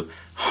to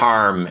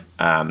harm,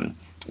 an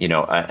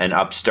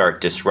upstart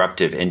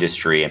disruptive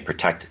industry and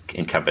protect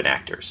incumbent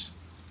actors.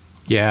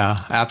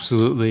 Yeah,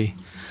 absolutely.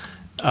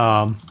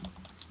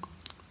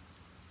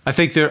 I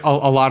think a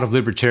lot of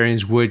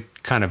libertarians would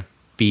kind of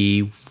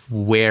be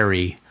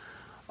wary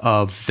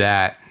of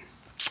that.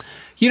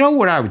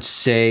 What I would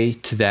say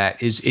to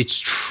that is it's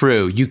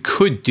true. You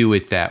could do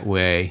it that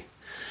way.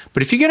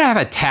 But if you're going to have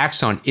a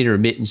tax on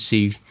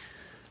intermittency,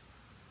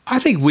 I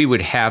think we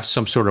would have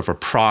some sort of a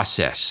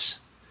process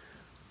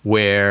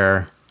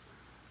where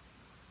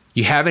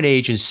you have an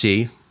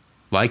agency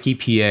like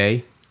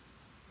EPA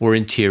or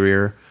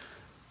Interior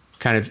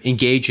kind of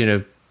engage in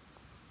a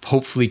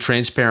hopefully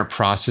transparent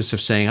process of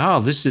saying,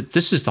 this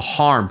is the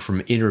harm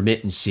from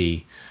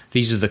intermittency.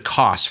 These are the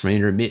costs from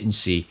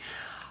intermittency.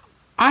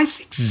 I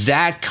think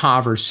that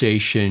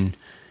conversation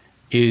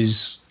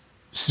is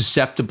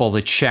susceptible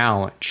to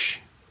challenge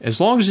as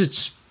long as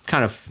it's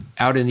kind of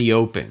out in the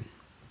open.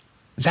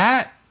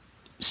 That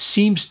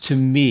seems to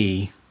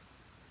me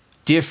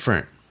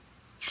different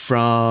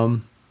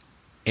from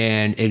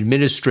an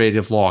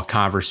administrative law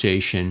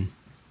conversation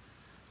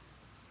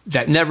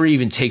that never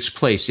even takes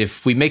place.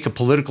 If we make a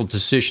political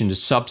decision to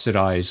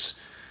subsidize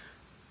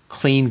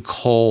clean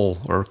coal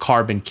or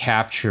carbon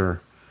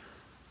capture,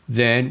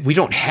 then we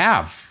don't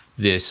have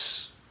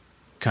this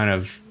kind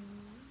of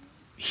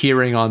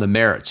hearing on the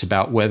merits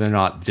about whether or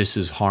not this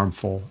is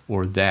harmful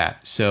or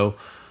that. So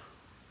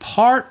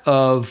part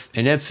of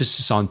an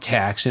emphasis on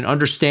tax and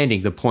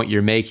understanding the point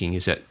you're making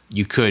is that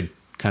you could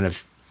kind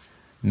of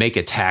make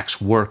a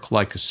tax work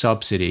like a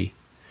subsidy,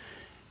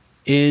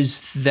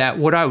 is that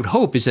what I would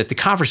hope is that the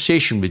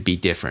conversation would be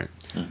different,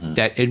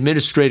 that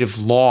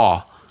administrative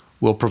law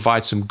will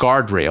provide some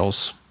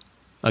guardrails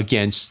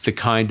against the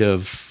kind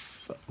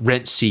of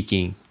rent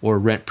seeking or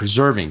rent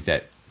preserving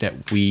that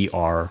we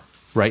are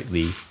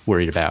rightly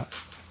worried about.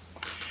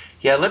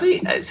 Yeah,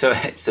 so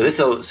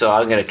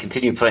I'm going to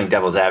continue playing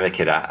devil's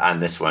advocate on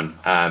this one,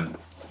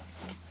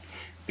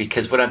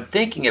 because what I'm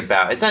thinking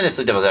about, it's not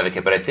necessarily devil's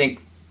advocate, but I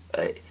think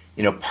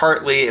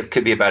partly it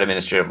could be about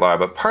administrative law,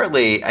 but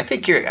partly I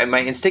think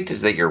my instinct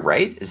is that you're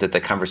right, is that the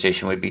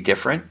conversation would be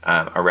different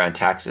around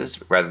taxes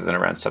rather than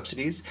around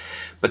subsidies.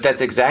 But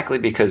that's exactly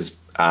because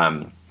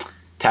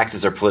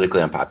taxes are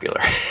politically unpopular,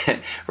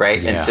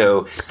 right? Yeah. And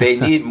so they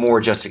need more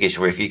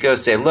justification, where if you go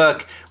say,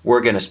 look,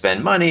 we're going to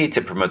spend money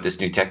to promote this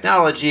new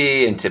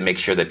technology and to make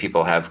sure that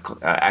people have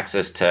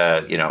access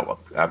to,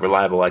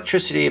 reliable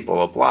electricity,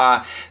 blah, blah,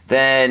 blah,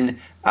 then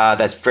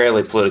that's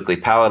fairly politically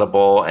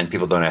palatable and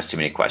people don't ask too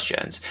many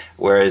questions.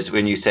 Whereas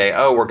when you say,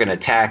 we're going to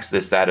tax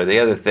this, that, or the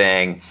other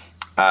thing,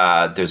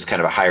 there's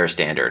kind of a higher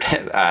standard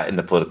in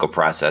the political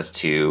process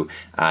to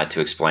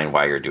explain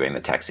why you're doing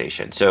the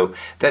taxation. So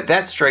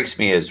that strikes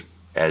me as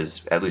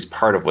at least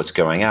part of what's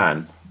going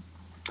on.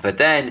 But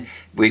then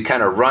we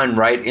kind of run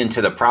right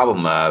into the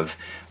problem of,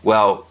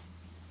 well,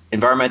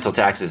 environmental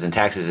taxes and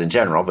taxes in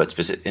general, but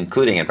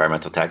including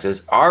environmental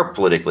taxes, are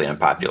politically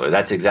unpopular.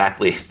 That's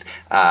exactly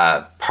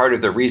part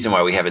of the reason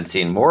why we haven't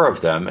seen more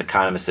of them.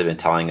 Economists have been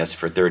telling us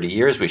for 30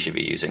 years we should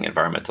be using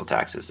environmental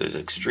taxes. There's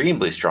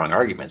extremely strong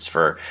arguments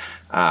for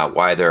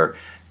why they're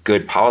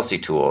good policy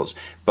tools,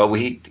 but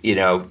we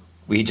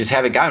just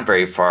haven't gotten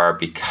very far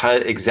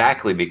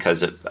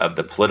because of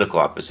the political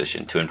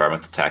opposition to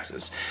environmental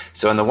taxes.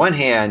 So on the one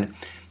hand,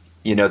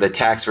 the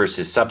tax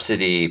versus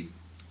subsidy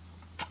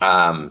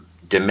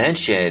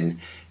dimension,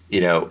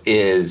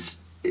 is,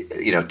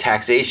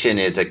 taxation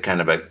is a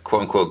kind of a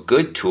quote unquote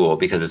good tool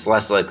because it's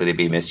less likely to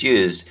be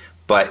misused.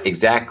 But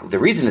exactly the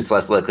reason it's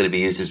less likely to be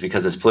used is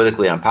because it's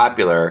politically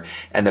unpopular.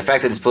 And the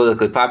fact that it's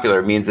politically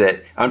unpopular means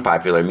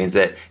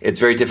that it's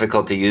very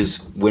difficult to use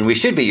when we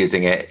should be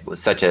using it,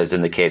 such as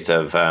in the case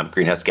of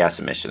greenhouse gas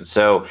emissions.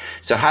 So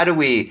how do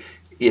we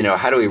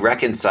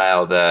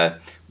reconcile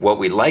what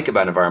we like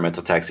about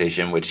environmental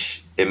taxation,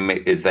 which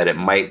is that it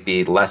might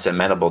be less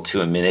amenable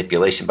to a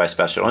manipulation by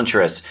special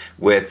interests,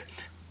 with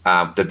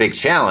the big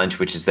challenge,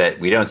 which is that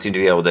we don't seem to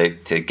be able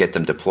to get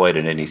them deployed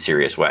in any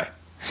serious way.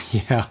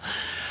 Yeah.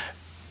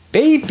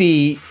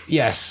 Maybe,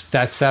 yes,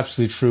 that's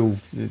absolutely true.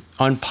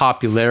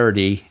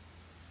 Unpopularity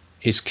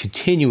is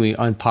continuing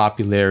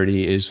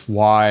unpopularity is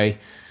why,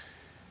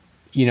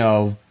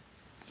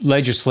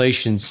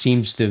 legislation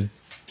seems to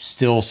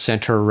still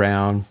center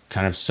around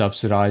kind of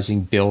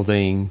subsidizing,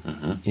 building,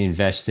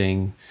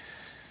 investing.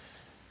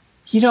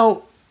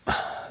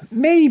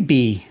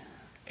 Maybe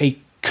a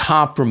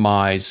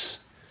compromise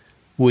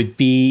would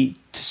be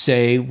to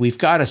say we've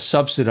got to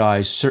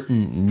subsidize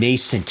certain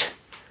nascent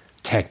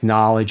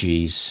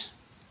technologies.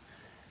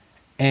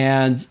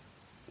 And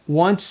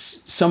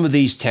once some of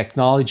these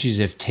technologies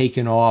have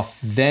taken off,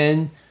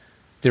 then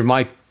there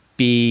might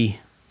be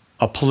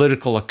a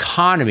political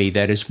economy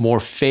that is more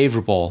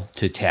favorable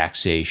to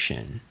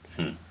taxation,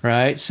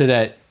 right? So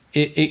that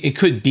it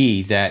could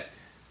be that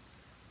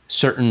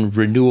certain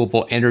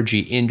renewable energy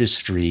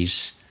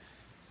industries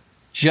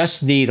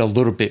just need a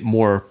little bit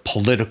more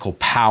political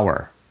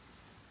power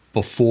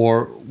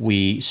before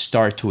we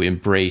start to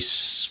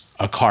embrace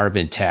a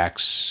carbon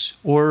tax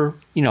or,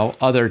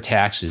 other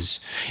taxes.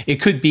 It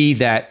could be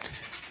that,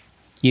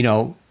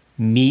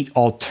 meat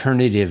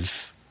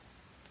alternatives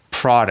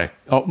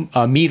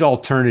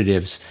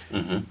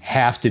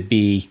have to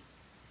be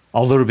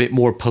a little bit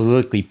more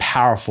politically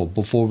powerful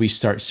before we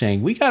start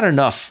saying we got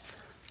enough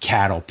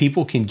cattle.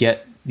 People can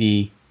get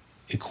the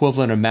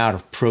equivalent amount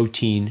of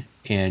protein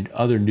and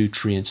other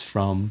nutrients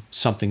from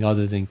something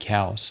other than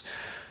cows.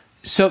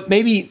 So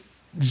maybe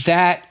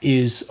that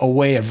is a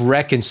way of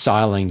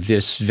reconciling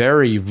this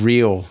very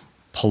real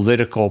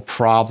political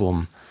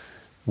problem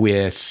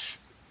with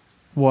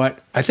what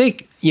I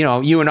think,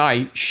 you and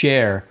I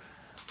share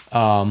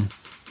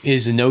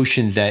is the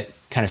notion that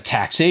kind of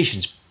taxation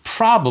is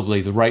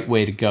probably the right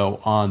way to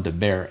go on the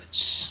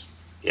merits.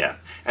 Yeah.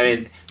 I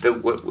mean,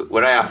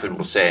 what I often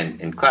will say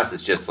in class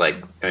is just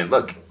like,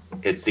 look,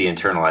 it's the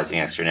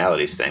internalizing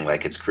externalities thing.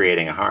 Like, it's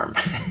creating a harm,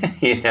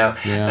 Yeah.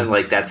 And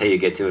like, that's how you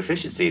get to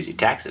efficiency is you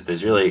tax it.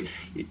 There's really,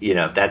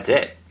 that's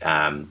it.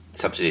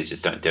 Subsidies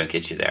just don't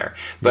get you there.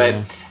 But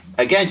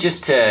again,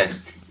 just to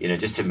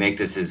make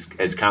this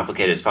as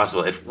complicated as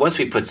possible, once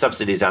we put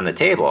subsidies on the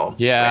table,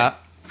 right,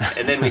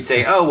 and then we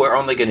say, oh, we're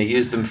only going to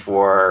use them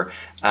for,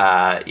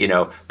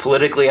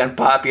 politically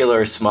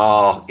unpopular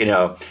small,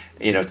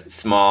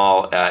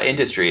 small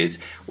industries.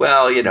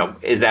 Well,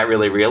 is that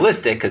really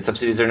realistic? Because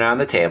subsidies are now on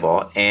the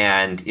table,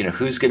 and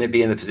who's going to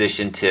be in the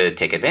position to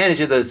take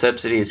advantage of those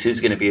subsidies? Who's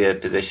going to be in a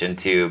position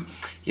to,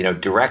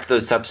 direct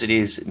those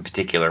subsidies in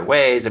particular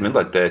ways? I mean,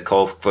 look, the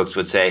coal folks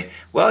would say,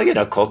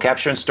 well, coal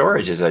capture and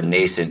storage is a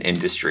nascent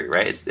industry,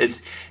 right?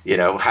 It's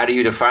how do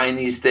you define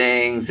these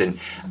things? And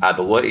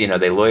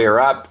they lawyer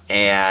up,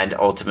 and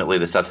ultimately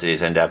the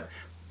subsidies end up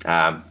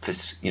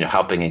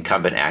helping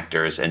incumbent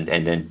actors and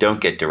then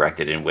don't get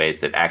directed in ways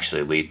that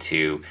actually lead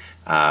to,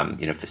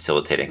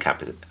 facilitating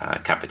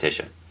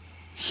competition.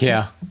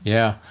 Yeah.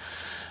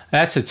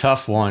 That's a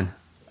tough one.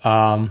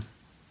 I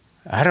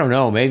don't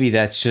know. Maybe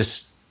that's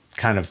just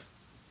kind of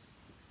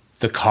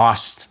the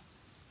cost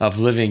of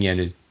living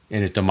in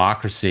a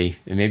democracy.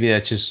 And maybe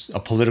that's just a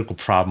political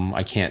problem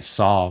I can't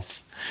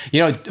solve.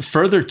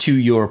 Further to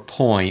your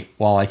point,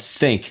 while I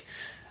think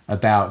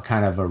about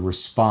kind of a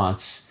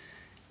response,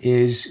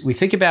 is we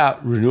think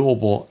about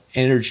renewable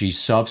energy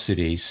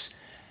subsidies.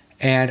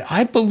 And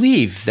I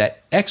believe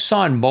that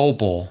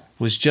ExxonMobil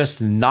was just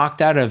knocked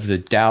out of the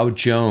Dow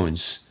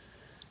Jones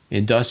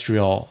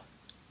Industrial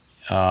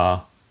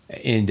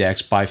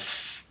Index by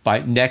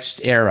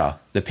NextEra,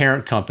 the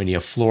parent company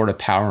of Florida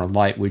Power and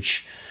Light,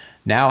 which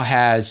now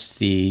has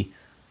the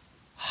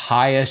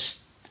highest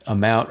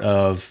amount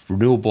of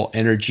renewable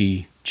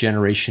energy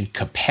generation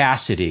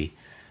capacity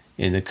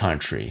in the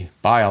country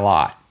by a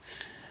lot.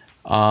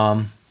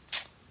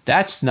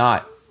 That's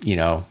not,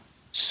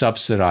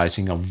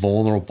 subsidizing a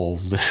vulnerable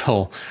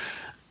little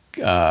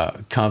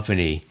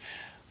company.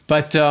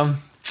 But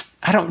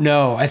I don't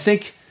know. I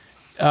think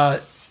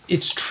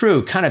it's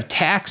true. Kind of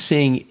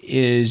taxing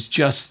is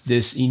just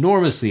this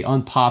enormously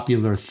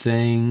unpopular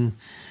thing.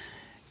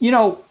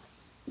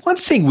 One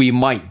thing we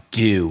might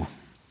do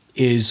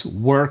is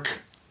work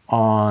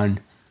on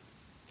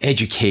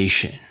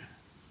education.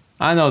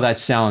 I know that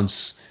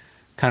sounds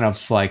kind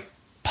of like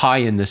pie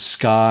in the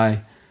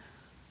sky,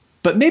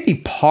 but maybe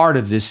part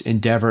of this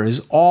endeavor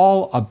is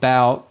all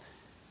about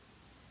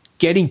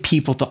getting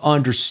people to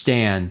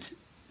understand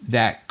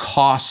that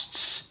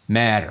costs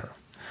matter.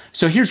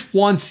 So here's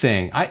one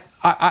thing.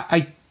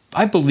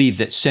 I believe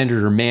that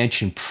Senator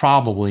Manchin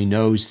probably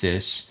knows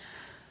this,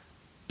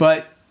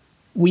 but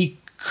we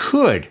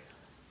could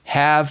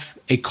have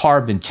a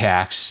carbon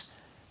tax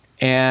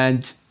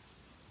and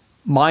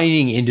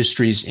mining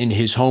industries in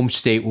his home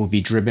state will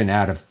be driven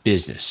out of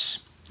business.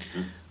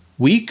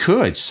 We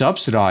could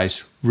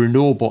subsidize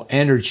renewable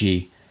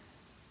energy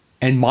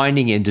and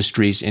mining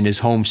industries in his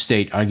home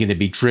state are going to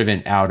be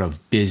driven out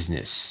of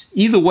business.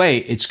 Either way,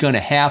 it's going to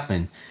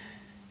happen.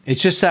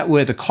 It's just that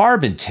with a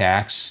carbon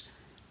tax,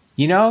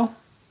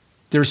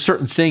 there's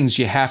certain things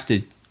you have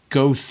to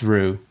go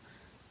through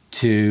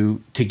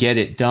to get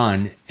it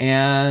done.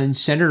 And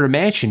Senator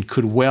Manchin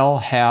could well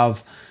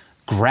have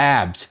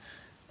grabbed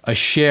a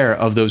share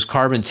of those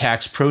carbon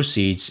tax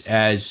proceeds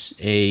as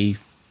a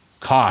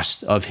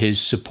cost of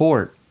his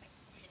support.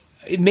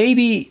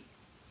 Maybe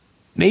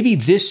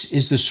this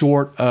is the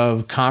sort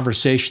of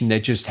conversation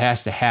that just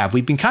has to have.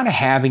 We've been kind of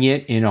having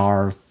it in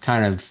our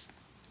kind of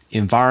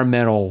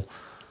environmental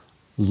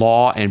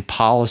law and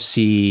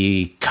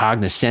policy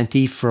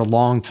cognoscenti for a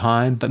long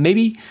time, but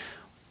maybe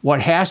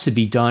what has to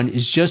be done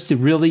is just to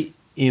really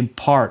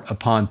impart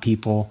upon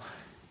people,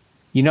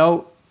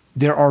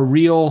 there are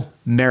real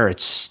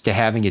merits to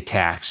having a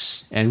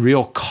tax and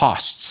real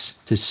costs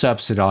to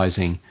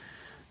subsidizing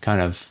kind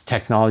of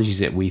technologies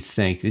that we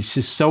think. It's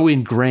just so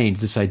ingrained,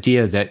 this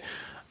idea that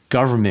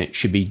government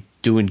should be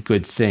doing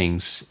good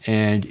things.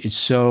 And it's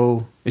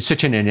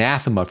such an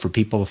anathema for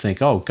people to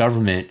think, oh,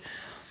 government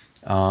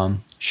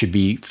should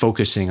be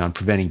focusing on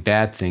preventing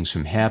bad things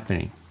from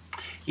happening.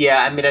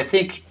 Yeah, I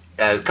think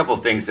a couple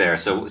of things there.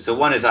 So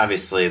one is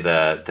obviously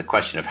the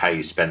question of how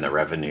you spend the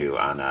revenue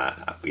on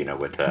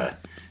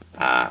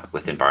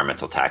with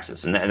environmental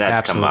taxes, and that's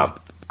Absolutely. come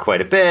up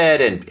quite a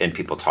bit. And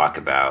people talk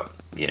about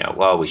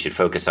we should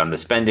focus on the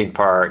spending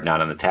part,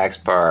 not on the tax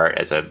part,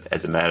 as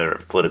a matter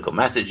of political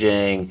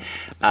messaging.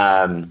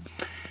 My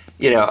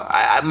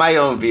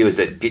own view is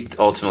that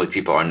ultimately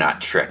people are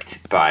not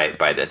tricked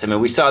by this.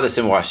 We saw this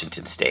in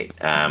Washington State,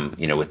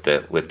 with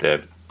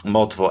the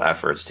multiple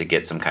efforts to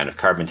get some kind of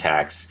carbon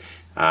tax,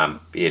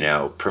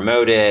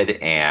 promoted,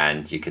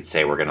 and you could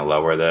say we're going to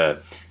lower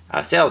the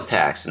sales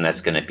tax, and that's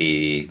going to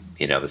be,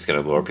 that's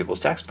going to lower people's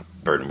tax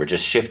burden. We're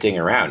just shifting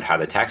around how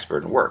the tax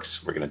burden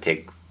works. We're going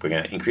to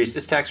increase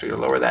this tax, we're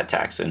going to lower that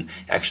tax, and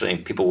actually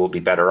people will be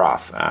better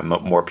off.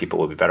 More people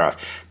will be better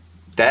off.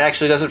 That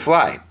actually doesn't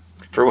fly.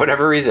 For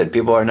whatever reason,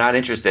 people are not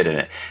interested in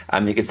it.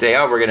 You could say,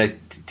 we're going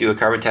to do a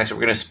carbon tax, and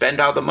we're going to spend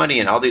all the money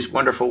in all these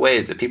wonderful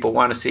ways that people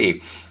want to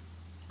see.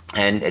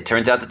 And it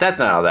turns out that that's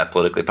not all that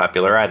politically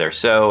popular either.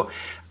 So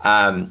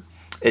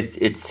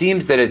it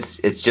seems that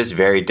it's just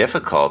very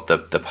difficult,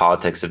 the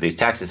politics of these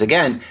taxes.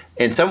 Again,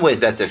 in some ways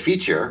that's a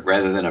feature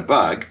rather than a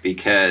bug,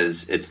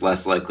 because it's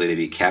less likely to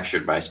be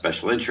captured by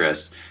special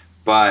interests.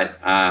 But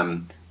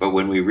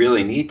when we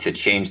really need to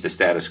change the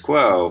status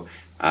quo,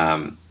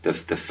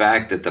 the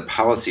fact that the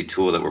policy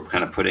tool that we're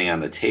kind of putting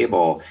on the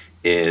table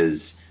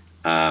is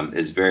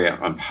very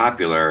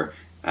unpopular,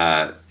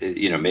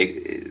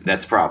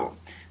 that's a problem.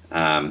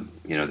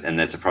 And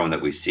that's a problem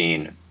that we've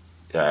seen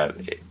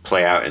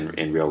play out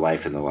in real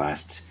life in the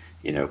last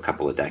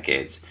couple of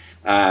decades.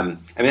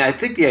 I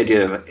think the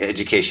idea of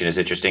education is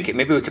interesting.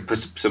 Maybe we could put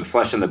some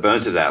flesh on the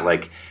bones of that.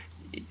 Like,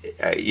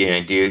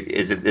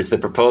 is the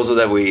proposal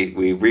that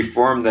we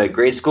reform the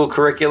grade school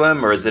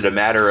curriculum, or is it a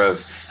matter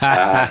of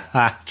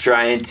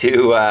trying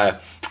to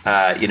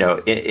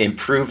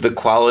improve the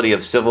quality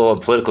of civil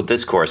and political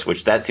discourse,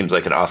 which that seems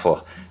like an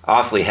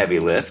awfully heavy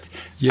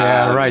lift.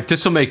 Yeah, right.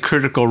 This will make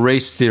critical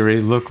race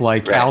theory look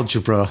like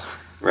algebra.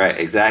 Right,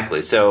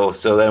 exactly. So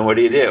then what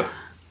do you do?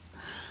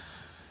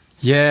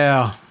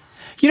 Yeah.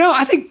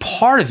 I think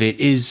part of it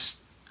is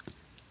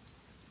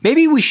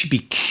maybe we should be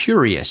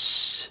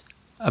curious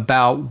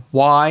about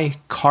why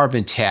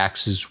carbon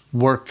taxes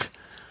work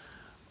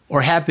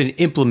or have been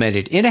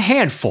implemented in a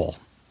handful,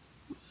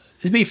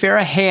 to be fair,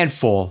 a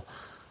handful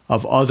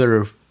of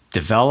other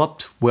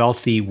developed,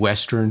 wealthy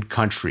Western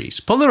countries.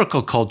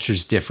 Political culture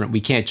is different.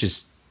 We can't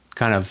just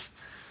kind of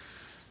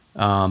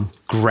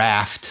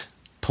graft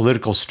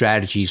political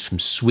strategies from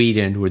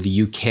Sweden or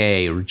the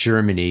UK or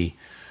Germany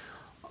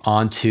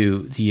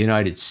onto the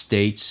United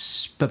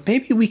States. But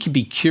maybe we could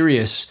be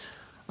curious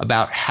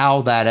about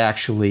how that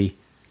actually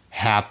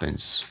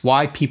happens,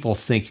 why people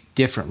think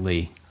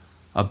differently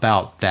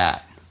about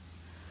that.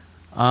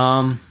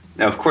 That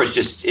Now, of course,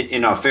 just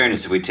in all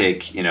fairness, if we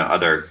take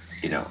other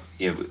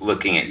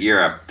looking at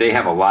Europe, they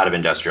have a lot of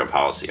industrial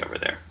policy over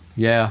there.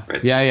 Yeah,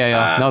 right?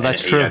 Yeah. No,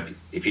 that's true.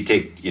 If you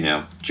take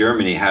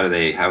Germany, how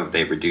have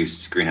they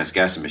reduced greenhouse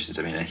gas emissions?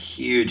 I mean, a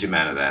huge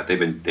amount of that.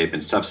 They've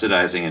been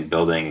subsidizing and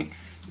building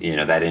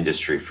that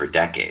industry for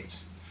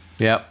decades.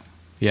 Yep.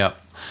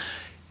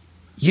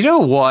 You know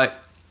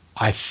what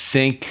I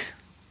think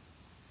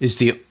is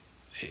the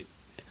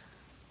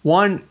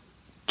one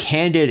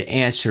candid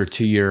answer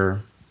to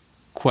your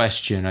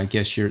question? I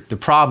guess the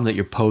problem that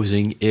you're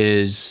posing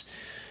is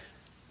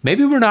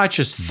maybe we're not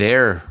just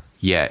there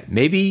yet.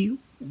 Maybe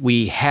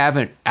we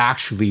haven't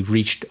actually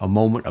reached a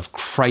moment of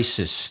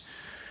crisis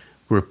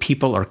where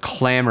people are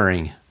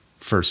clamoring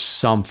for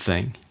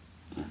something.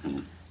 Mm-hmm.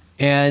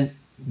 And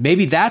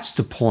maybe that's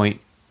the point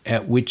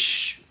at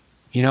which,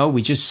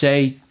 we just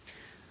say,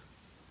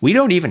 we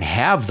don't even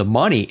have the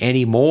money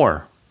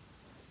anymore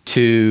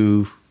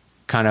to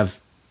kind of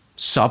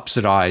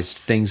subsidize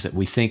things that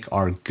we think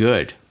are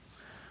good.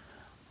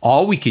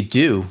 All we could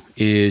do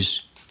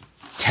is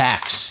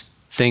tax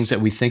things that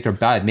we think are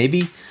bad.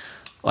 Maybe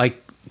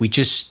we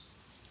just,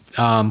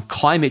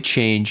 climate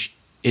change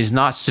is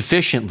not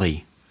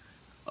sufficiently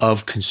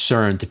of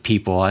concern to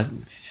people.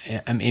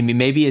 I mean,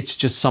 maybe it's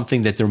just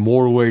something that they're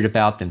more worried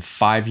about than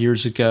 5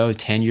 years ago,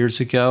 10 years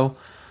ago,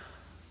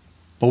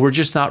 but we're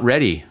just not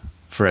ready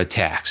for a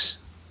tax.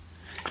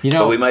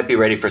 But we might be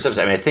ready for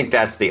subsidy. I mean, I think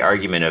that's the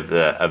argument of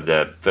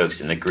the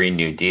folks in the Green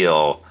New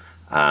Deal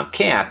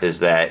camp is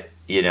that,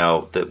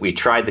 that we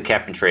tried the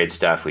cap and trade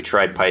stuff, we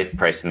tried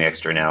pricing the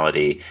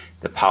externality,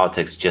 the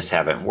politics just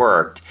haven't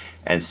worked.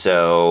 And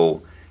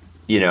so,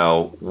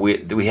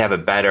 we have a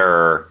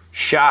better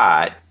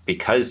shot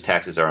because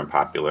taxes are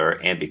unpopular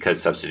and because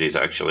subsidies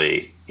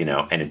actually,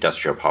 and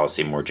industrial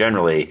policy more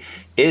generally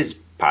is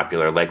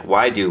popular. Like,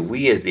 why do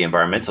we as the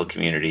environmental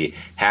community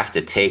have to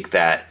take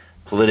that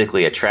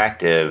politically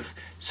attractive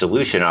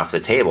solution off the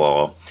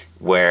table,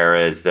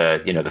 whereas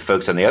the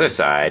folks on the other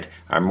side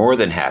are more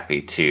than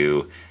happy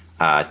to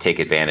take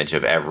advantage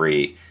of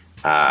every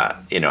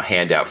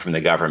handout from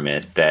the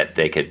government that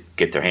they could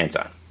get their hands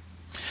on?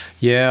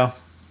 Yeah.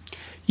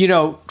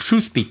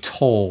 Truth be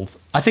told,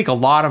 I think a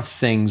lot of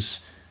things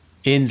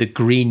in the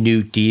Green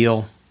New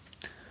Deal,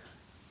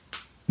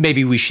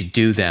 maybe we should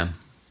do them.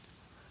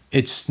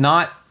 It's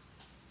not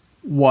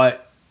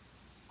what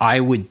I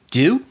would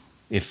do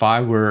if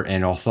I were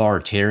an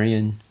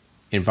authoritarian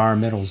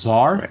environmental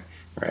czar.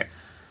 Right.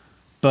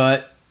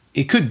 But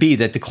it could be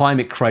that the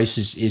climate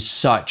crisis is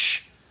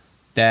such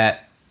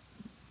that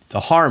the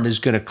harm is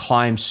going to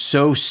climb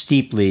so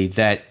steeply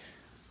that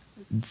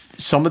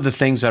some of the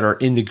things that are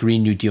in the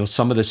Green New Deal,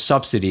 some of the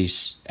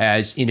subsidies,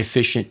 as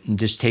inefficient and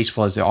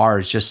distasteful as they are,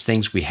 is just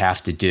things we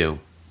have to do.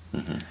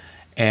 Mm-hmm.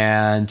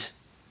 And,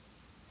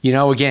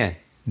 again,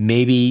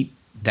 maybe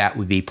that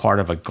would be part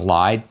of a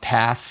glide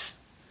path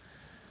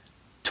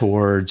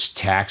towards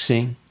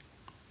taxing.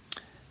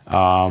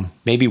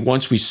 Maybe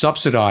once we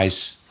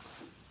subsidize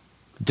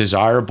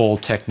desirable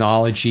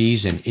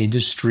technologies and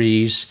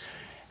industries,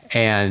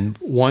 and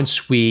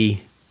once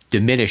we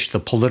diminish the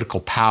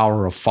political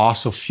power of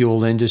fossil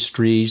fuel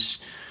industries,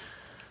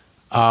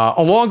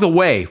 along the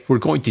way, we're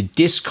going to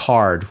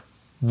discard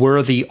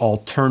worthy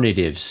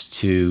alternatives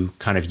to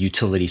kind of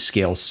utility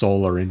scale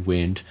solar and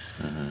wind.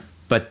 Mm-hmm.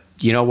 But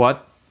you know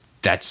what?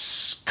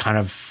 That's kind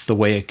of the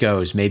way it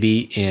goes.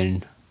 Maybe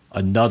in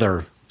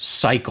another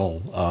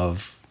cycle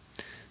of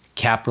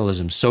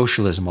capitalism,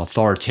 socialism,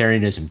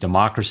 authoritarianism,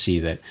 democracy,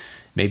 that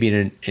maybe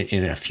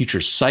in a future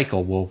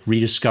cycle we'll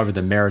rediscover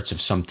the merits of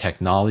some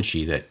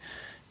technology that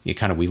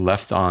we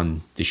left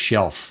on the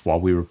shelf while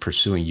we were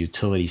pursuing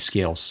utility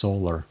scale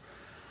solar.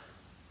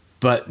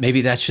 But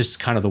maybe that's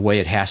just kind of the way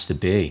it has to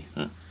be.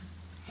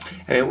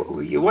 I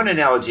mean, one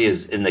analogy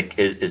is in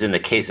the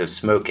case of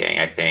smoking,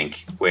 I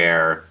think,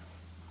 where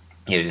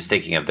just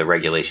thinking of the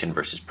regulation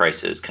versus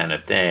prices kind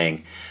of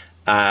thing.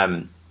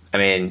 I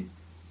mean,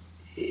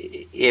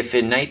 if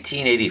in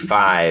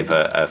 1985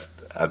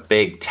 a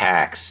big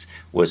tax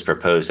was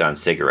proposed on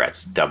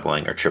cigarettes,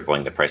 doubling or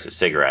tripling the price of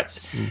cigarettes,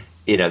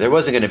 there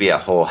wasn't going to be a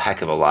whole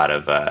heck of a lot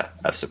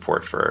of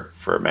support for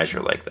a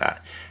measure like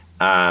that,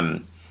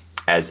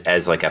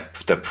 as like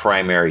the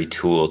primary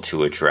tool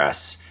to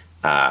address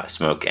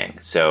smoking.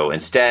 So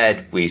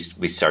instead, we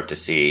start to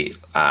see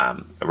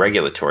a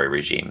regulatory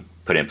regime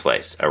put in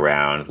place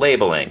around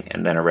labeling,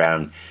 and then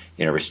around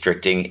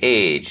restricting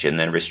age, and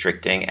then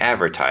restricting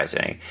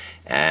advertising,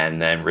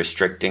 and then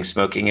restricting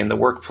smoking in the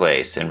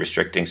workplace, and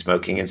restricting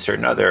smoking in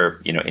certain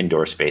other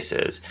indoor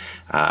spaces,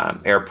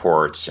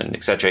 airports, and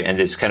et cetera. And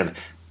it's kind of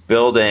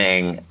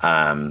building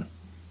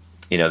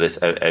this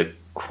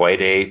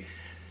quite a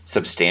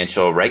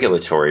substantial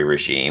regulatory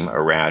regime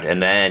around.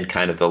 And then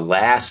kind of the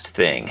last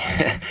thing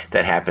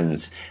that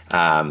happens,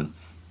 and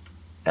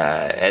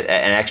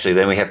actually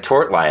then we have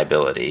tort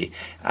liability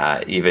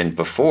even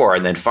before,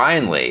 and then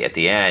finally at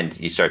the end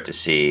you start to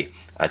see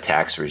a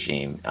tax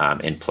regime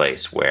in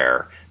place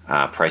where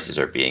prices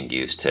are being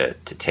used to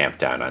tamp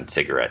down on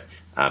cigarette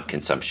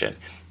consumption.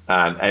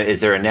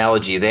 Is there an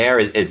analogy there?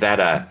 Is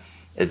that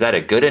Is that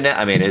a good?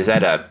 I mean, is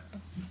that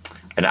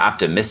an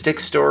optimistic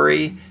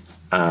story?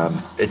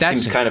 It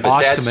That's seems kind of an a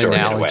awesome sad story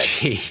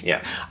analogy. in a way.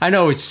 Yeah. I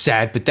know it's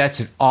sad, but that's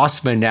an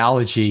awesome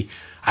analogy.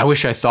 I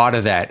wish I thought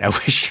of that. I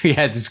wish we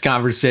had this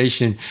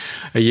conversation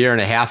a year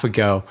and a half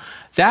ago.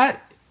 That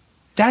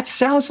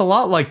sounds a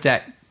lot like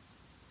that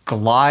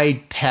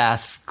glide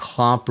path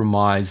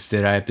compromise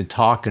that I've been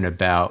talking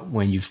about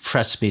when you've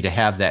pressed me to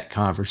have that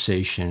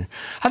conversation.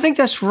 I think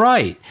that's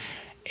right.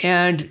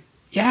 And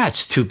yeah,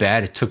 it's too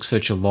bad it took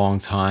such a long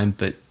time,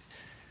 but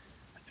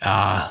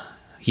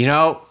you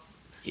know,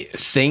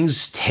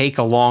 things take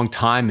a long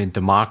time in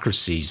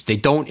democracies. They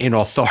don't in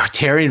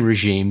authoritarian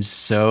regimes.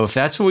 So if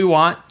that's what we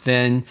want,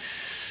 then,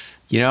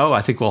 you know,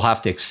 I think we'll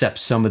have to accept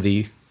some of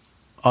the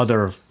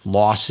other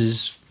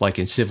losses, like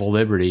in civil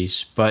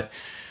liberties. But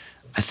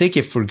I think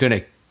if we're going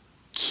to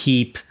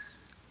keep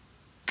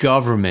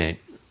government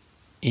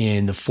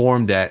in the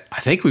form that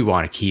I think we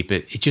want to keep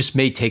it, it just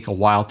may take a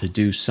while to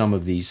do some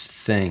of these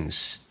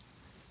things.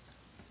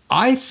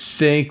 I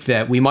think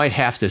that we might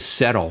have to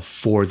settle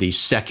for the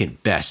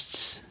second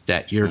bests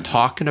that you're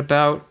talking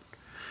about.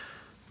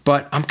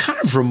 But I'm kind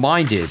of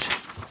reminded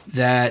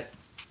that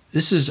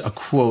this is a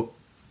quote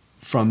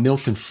from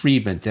Milton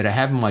Friedman that I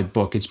have in my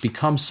book. It's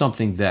become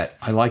something that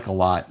I like a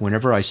lot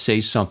whenever I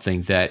say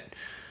something that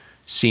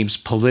seems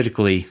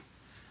politically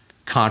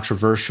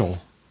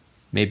controversial,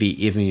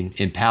 maybe even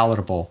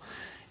impalatable,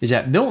 is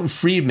that Milton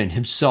Friedman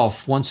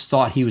himself once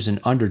thought he was an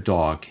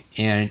underdog,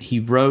 and he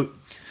wrote,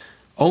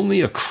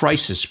 "Only a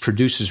crisis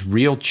produces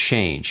real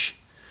change.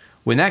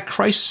 When that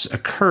crisis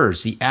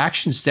occurs, the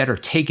actions that are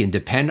taken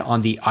depend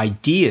on the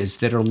ideas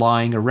that are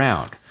lying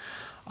around.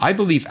 I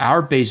believe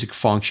our basic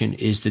function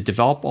is to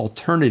develop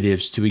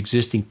alternatives to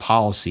existing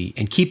policy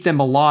and keep them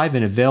alive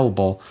and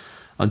available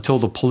until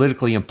the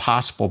politically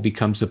impossible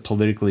becomes the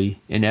politically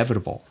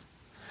inevitable."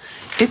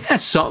 Isn't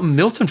that something?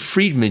 Milton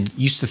Friedman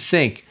used to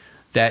think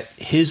that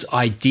his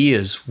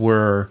ideas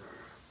were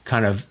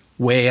kind of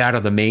way out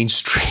of the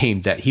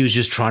mainstream, that he was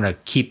just trying to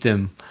keep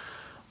them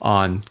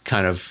on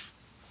kind of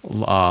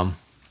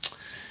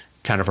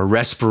a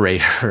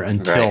respirator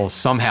until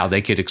somehow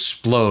they could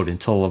explode,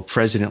 until a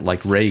president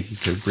like Reagan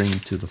could bring them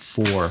to the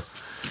fore.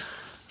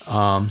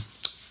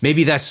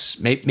 Maybe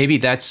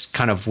that's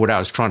kind of what I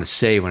was trying to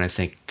say when I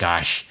think,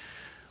 gosh,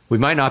 we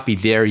might not be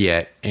there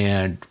yet.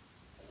 And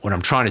what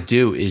I'm trying to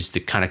do is to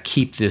kind of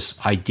keep this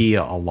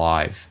idea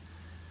alive.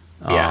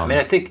 Yeah, I mean,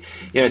 I think,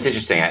 it's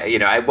interesting.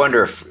 I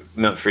wonder if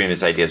Milton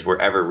Friedman's ideas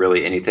were ever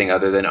really anything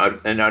other than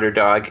an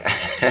underdog,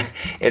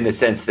 in the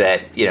sense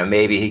that,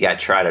 maybe he got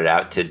trotted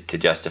out to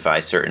justify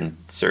certain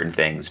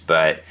things,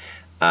 but,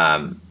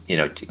 kind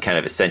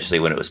of essentially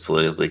when it was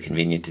politically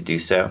convenient to do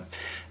so.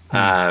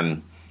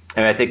 And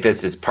I think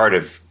this is part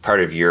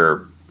of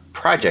your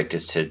project,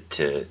 is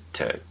to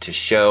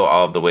show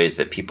all of the ways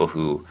that people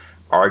who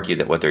argue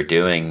that what they're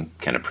doing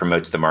kind of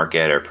promotes the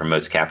market or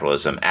promotes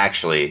capitalism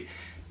actually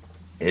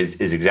is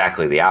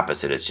exactly the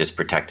opposite. It's just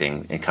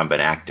protecting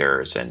incumbent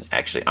actors and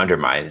actually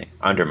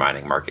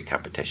undermining market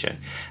competition.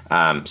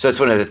 So that's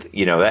one of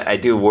the, I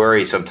do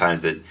worry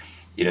sometimes that,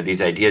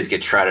 these ideas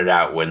get trotted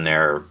out when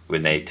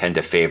they tend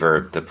to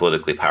favor the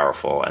politically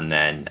powerful, and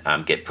then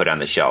get put on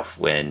the shelf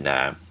when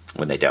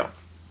they don't.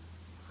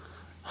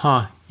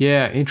 Huh.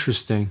 Yeah.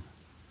 Interesting.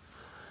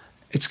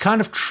 It's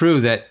kind of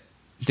true that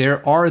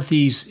there are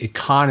these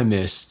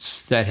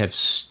economists that have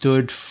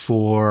stood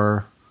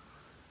for,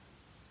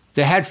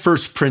 they had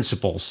first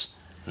principles,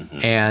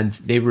 and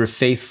they were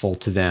faithful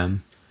to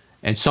them.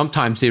 And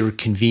sometimes they were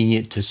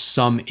convenient to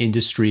some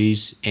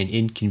industries and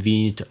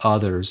inconvenient to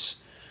others.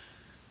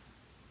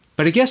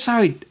 But I guess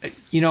I'd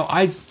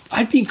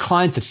be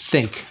inclined to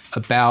think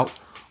about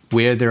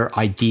where their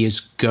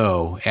ideas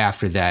go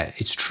after that.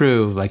 It's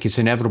true, like it's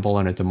inevitable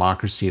in a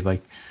democracy,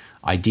 like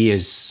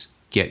ideas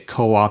get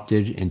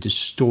co-opted and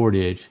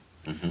distorted.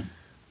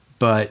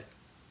 But,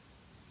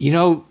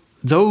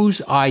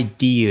 those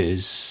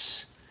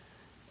ideas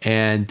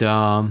and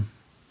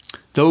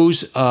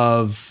those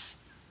of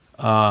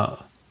Bob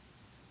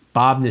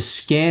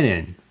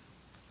Niskanen,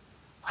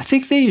 I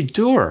think they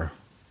endure.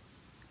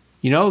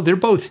 They're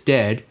both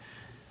dead,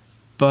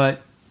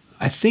 but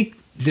I think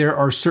there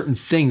are certain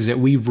things that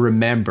we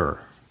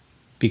remember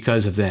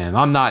because of them.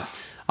 I'm not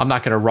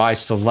going to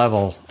rise to the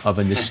level of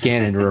a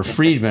Niskanen or a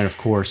Friedman, of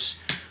course,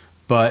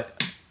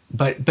 but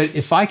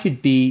if I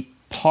could be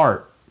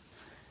part,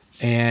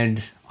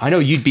 and I know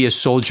you'd be a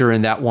soldier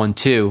in that one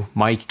too,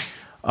 Mike,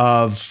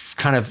 of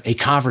kind of a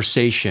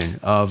conversation,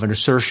 of an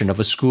assertion, of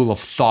a school of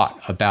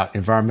thought about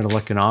environmental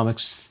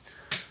economics,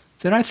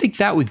 then I think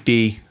that would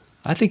be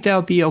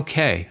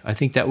okay. I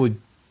think I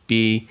would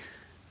be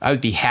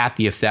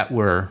happy if that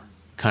were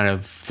kind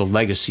of the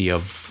legacy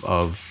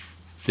of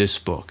this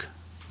book.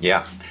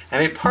 Yeah. I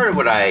mean, part of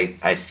what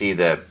I see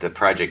the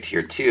project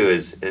here too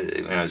is,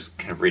 when I was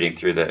kind of reading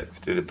through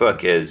the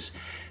book, is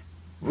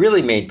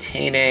really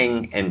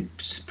maintaining and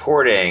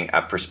supporting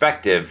a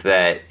perspective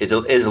that is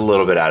a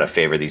little bit out of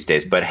favor these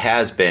days, but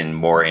has been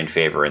more in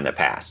favor in the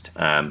past.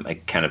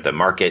 Like kind of the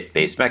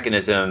market-based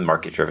mechanism,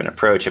 market-driven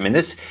approach. I mean,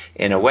 this,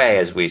 in a way,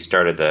 as we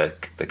started the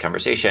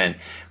conversation,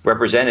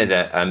 represented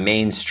a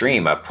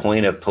mainstream, a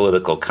point of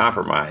political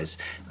compromise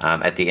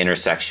at the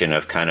intersection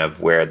of kind of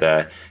where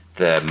the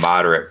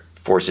moderate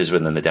forces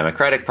within the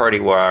Democratic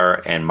Party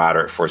were and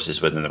moderate forces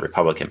within the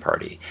Republican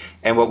Party.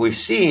 And what we've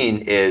seen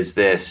is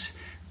this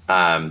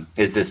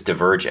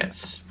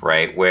divergence,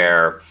 right?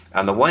 Where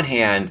on the one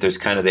hand, there's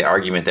kind of the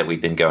argument that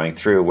we've been going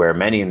through where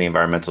many in the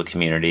environmental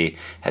community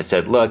has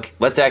said, look,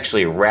 let's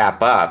actually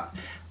wrap up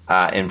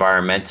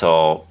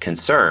environmental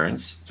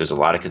concerns. There's a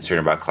lot of concern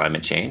about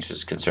climate change.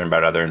 There's concern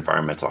about other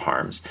environmental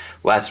harms.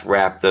 Let's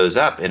wrap those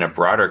up in a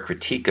broader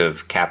critique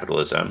of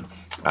capitalism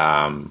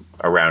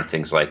around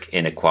things like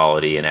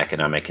inequality and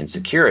economic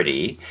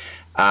insecurity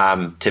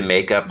to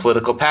make a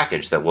political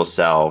package that will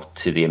sell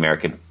to the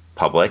American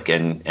public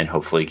and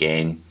hopefully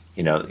gain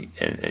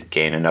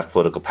enough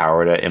political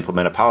power to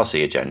implement a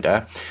policy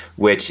agenda,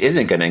 which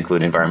isn't going to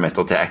include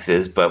environmental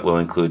taxes, but will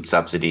include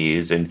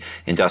subsidies and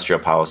industrial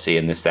policy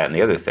and this, that, and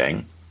the other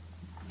thing.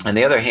 On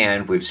the other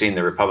hand, we've seen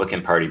the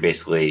Republican Party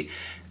basically,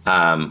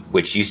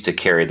 which used to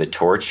carry the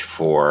torch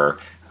for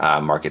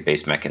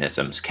market-based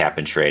mechanisms, cap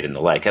and trade and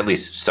the like, at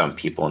least some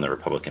people in the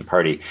Republican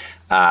Party,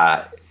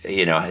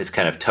 has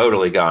kind of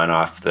totally gone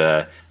off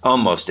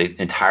almost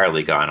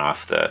entirely gone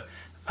off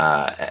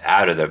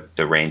out of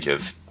the range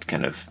of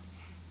kind of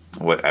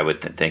what I would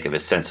think of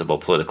as sensible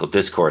political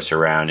discourse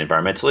around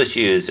environmental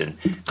issues and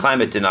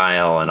climate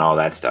denial and all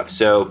that stuff.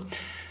 So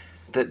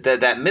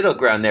that middle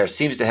ground there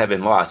seems to have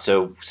been lost.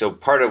 So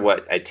part of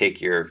what I take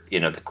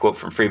the quote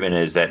from Friedman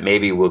is that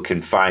maybe we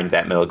can find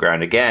that middle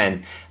ground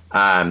again.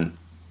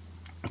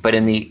 But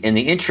in the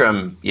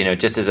interim,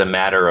 just as a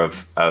matter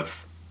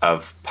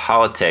of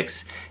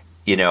politics,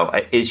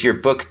 is your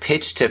book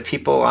pitched to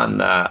people on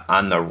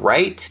the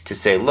right to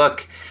say,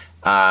 look,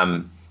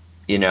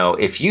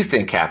 if you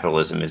think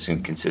capitalism is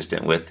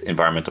inconsistent with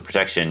environmental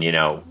protection,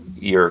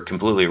 you're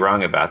completely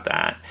wrong about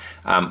that.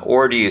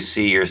 Or do you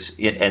see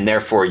and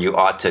therefore you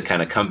ought to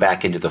kind of come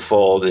back into the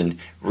fold and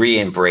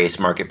re-embrace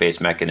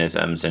market-based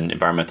mechanisms and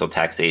environmental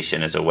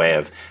taxation as a way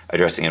of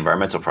addressing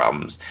environmental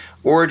problems?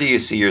 Or do you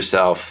see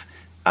yourself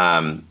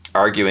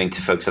arguing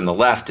to folks on the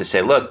left to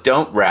say, look,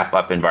 don't wrap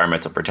up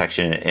environmental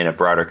protection in a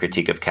broader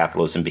critique of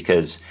capitalism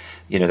because,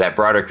 that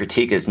broader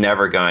critique is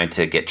never going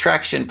to get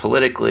traction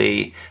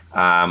politically,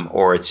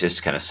 or it's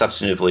just kind of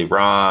substantively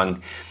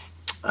wrong.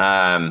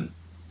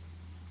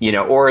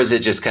 Or is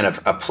it just kind of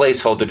a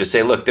placeholder to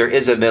say, look, there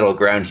is a middle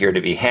ground here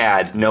to be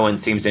had. No one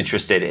seems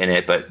interested in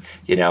it, but,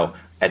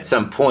 at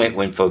some point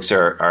when folks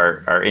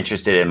are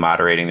interested in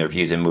moderating their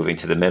views and moving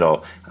to the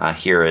middle,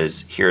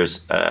 here's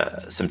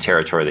some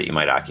territory that you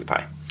might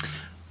occupy.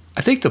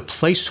 I think the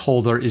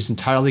placeholder is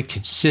entirely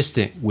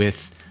consistent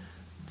with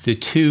the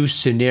two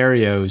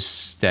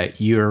scenarios that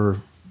you're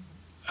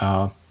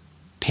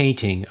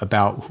painting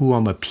about who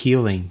I'm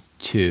appealing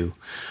to.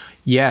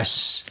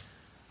 Yes,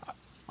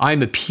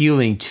 I'm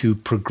appealing to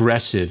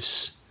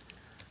progressives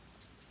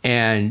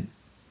and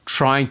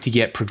trying to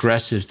get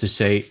progressives to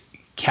say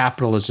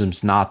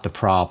capitalism's not the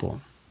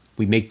problem.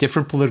 We make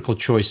different political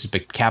choices,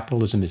 but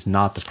capitalism is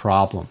not the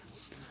problem.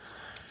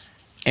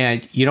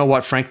 And you know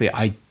what, frankly,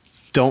 I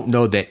don't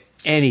know that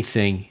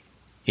anything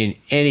in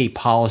any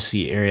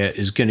policy area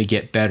is going to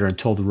get better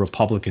until the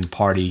Republican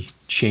Party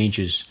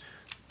changes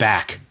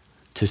back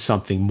to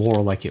something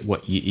more like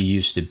what it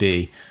used to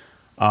be.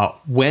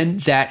 When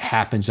that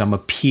happens, I'm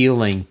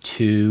appealing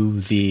to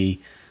the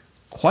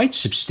quite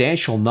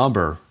substantial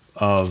number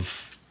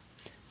of,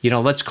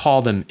 let's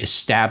call them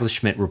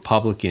establishment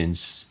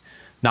Republicans,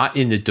 not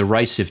in the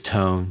derisive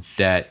tone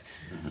that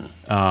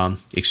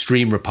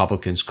extreme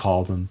Republicans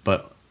call them,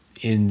 but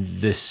in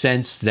the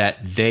sense that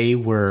they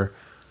were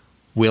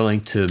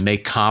willing to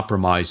make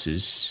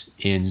compromises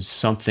in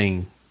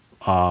something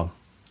of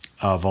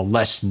a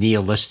less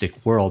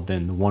nihilistic world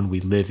than the one we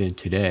live in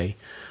today.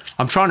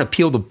 I'm trying to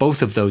appeal to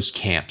both of those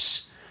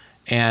camps.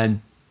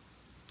 And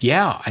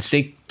yeah, I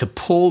think to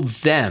pull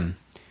them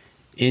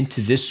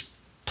into this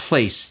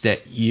place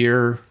that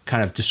you're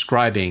kind of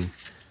describing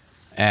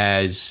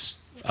as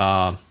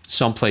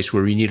some place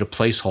where we need a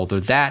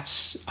placeholder,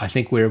 that's, I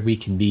think, where we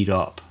can meet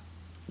up.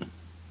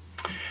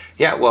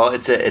 Yeah, well,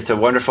 it's a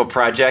wonderful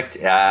project.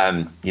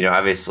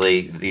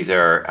 Obviously, these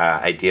are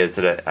ideas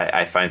that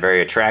I find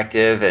very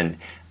attractive, and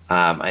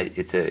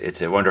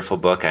it's a wonderful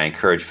book. I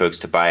encourage folks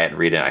to buy it and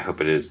read it. I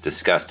hope it is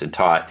discussed and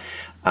taught.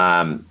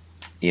 As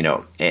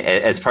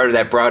part of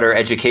that broader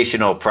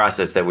educational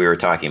process that we were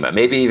talking about,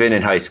 maybe even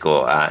in high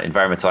school,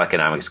 environmental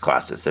economics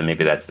classes. Then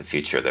maybe that's the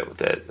future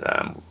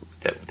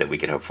that we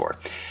can hope for.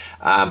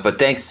 But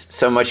thanks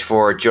so much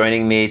for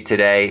joining me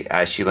today,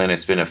 Sheila.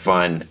 It's been a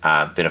fun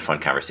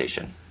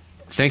conversation.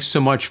 Thanks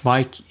so much,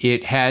 Mike.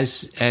 It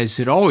has, as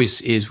it always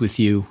is with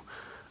you,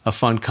 a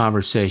fun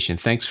conversation.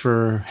 Thanks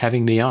for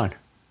having me on.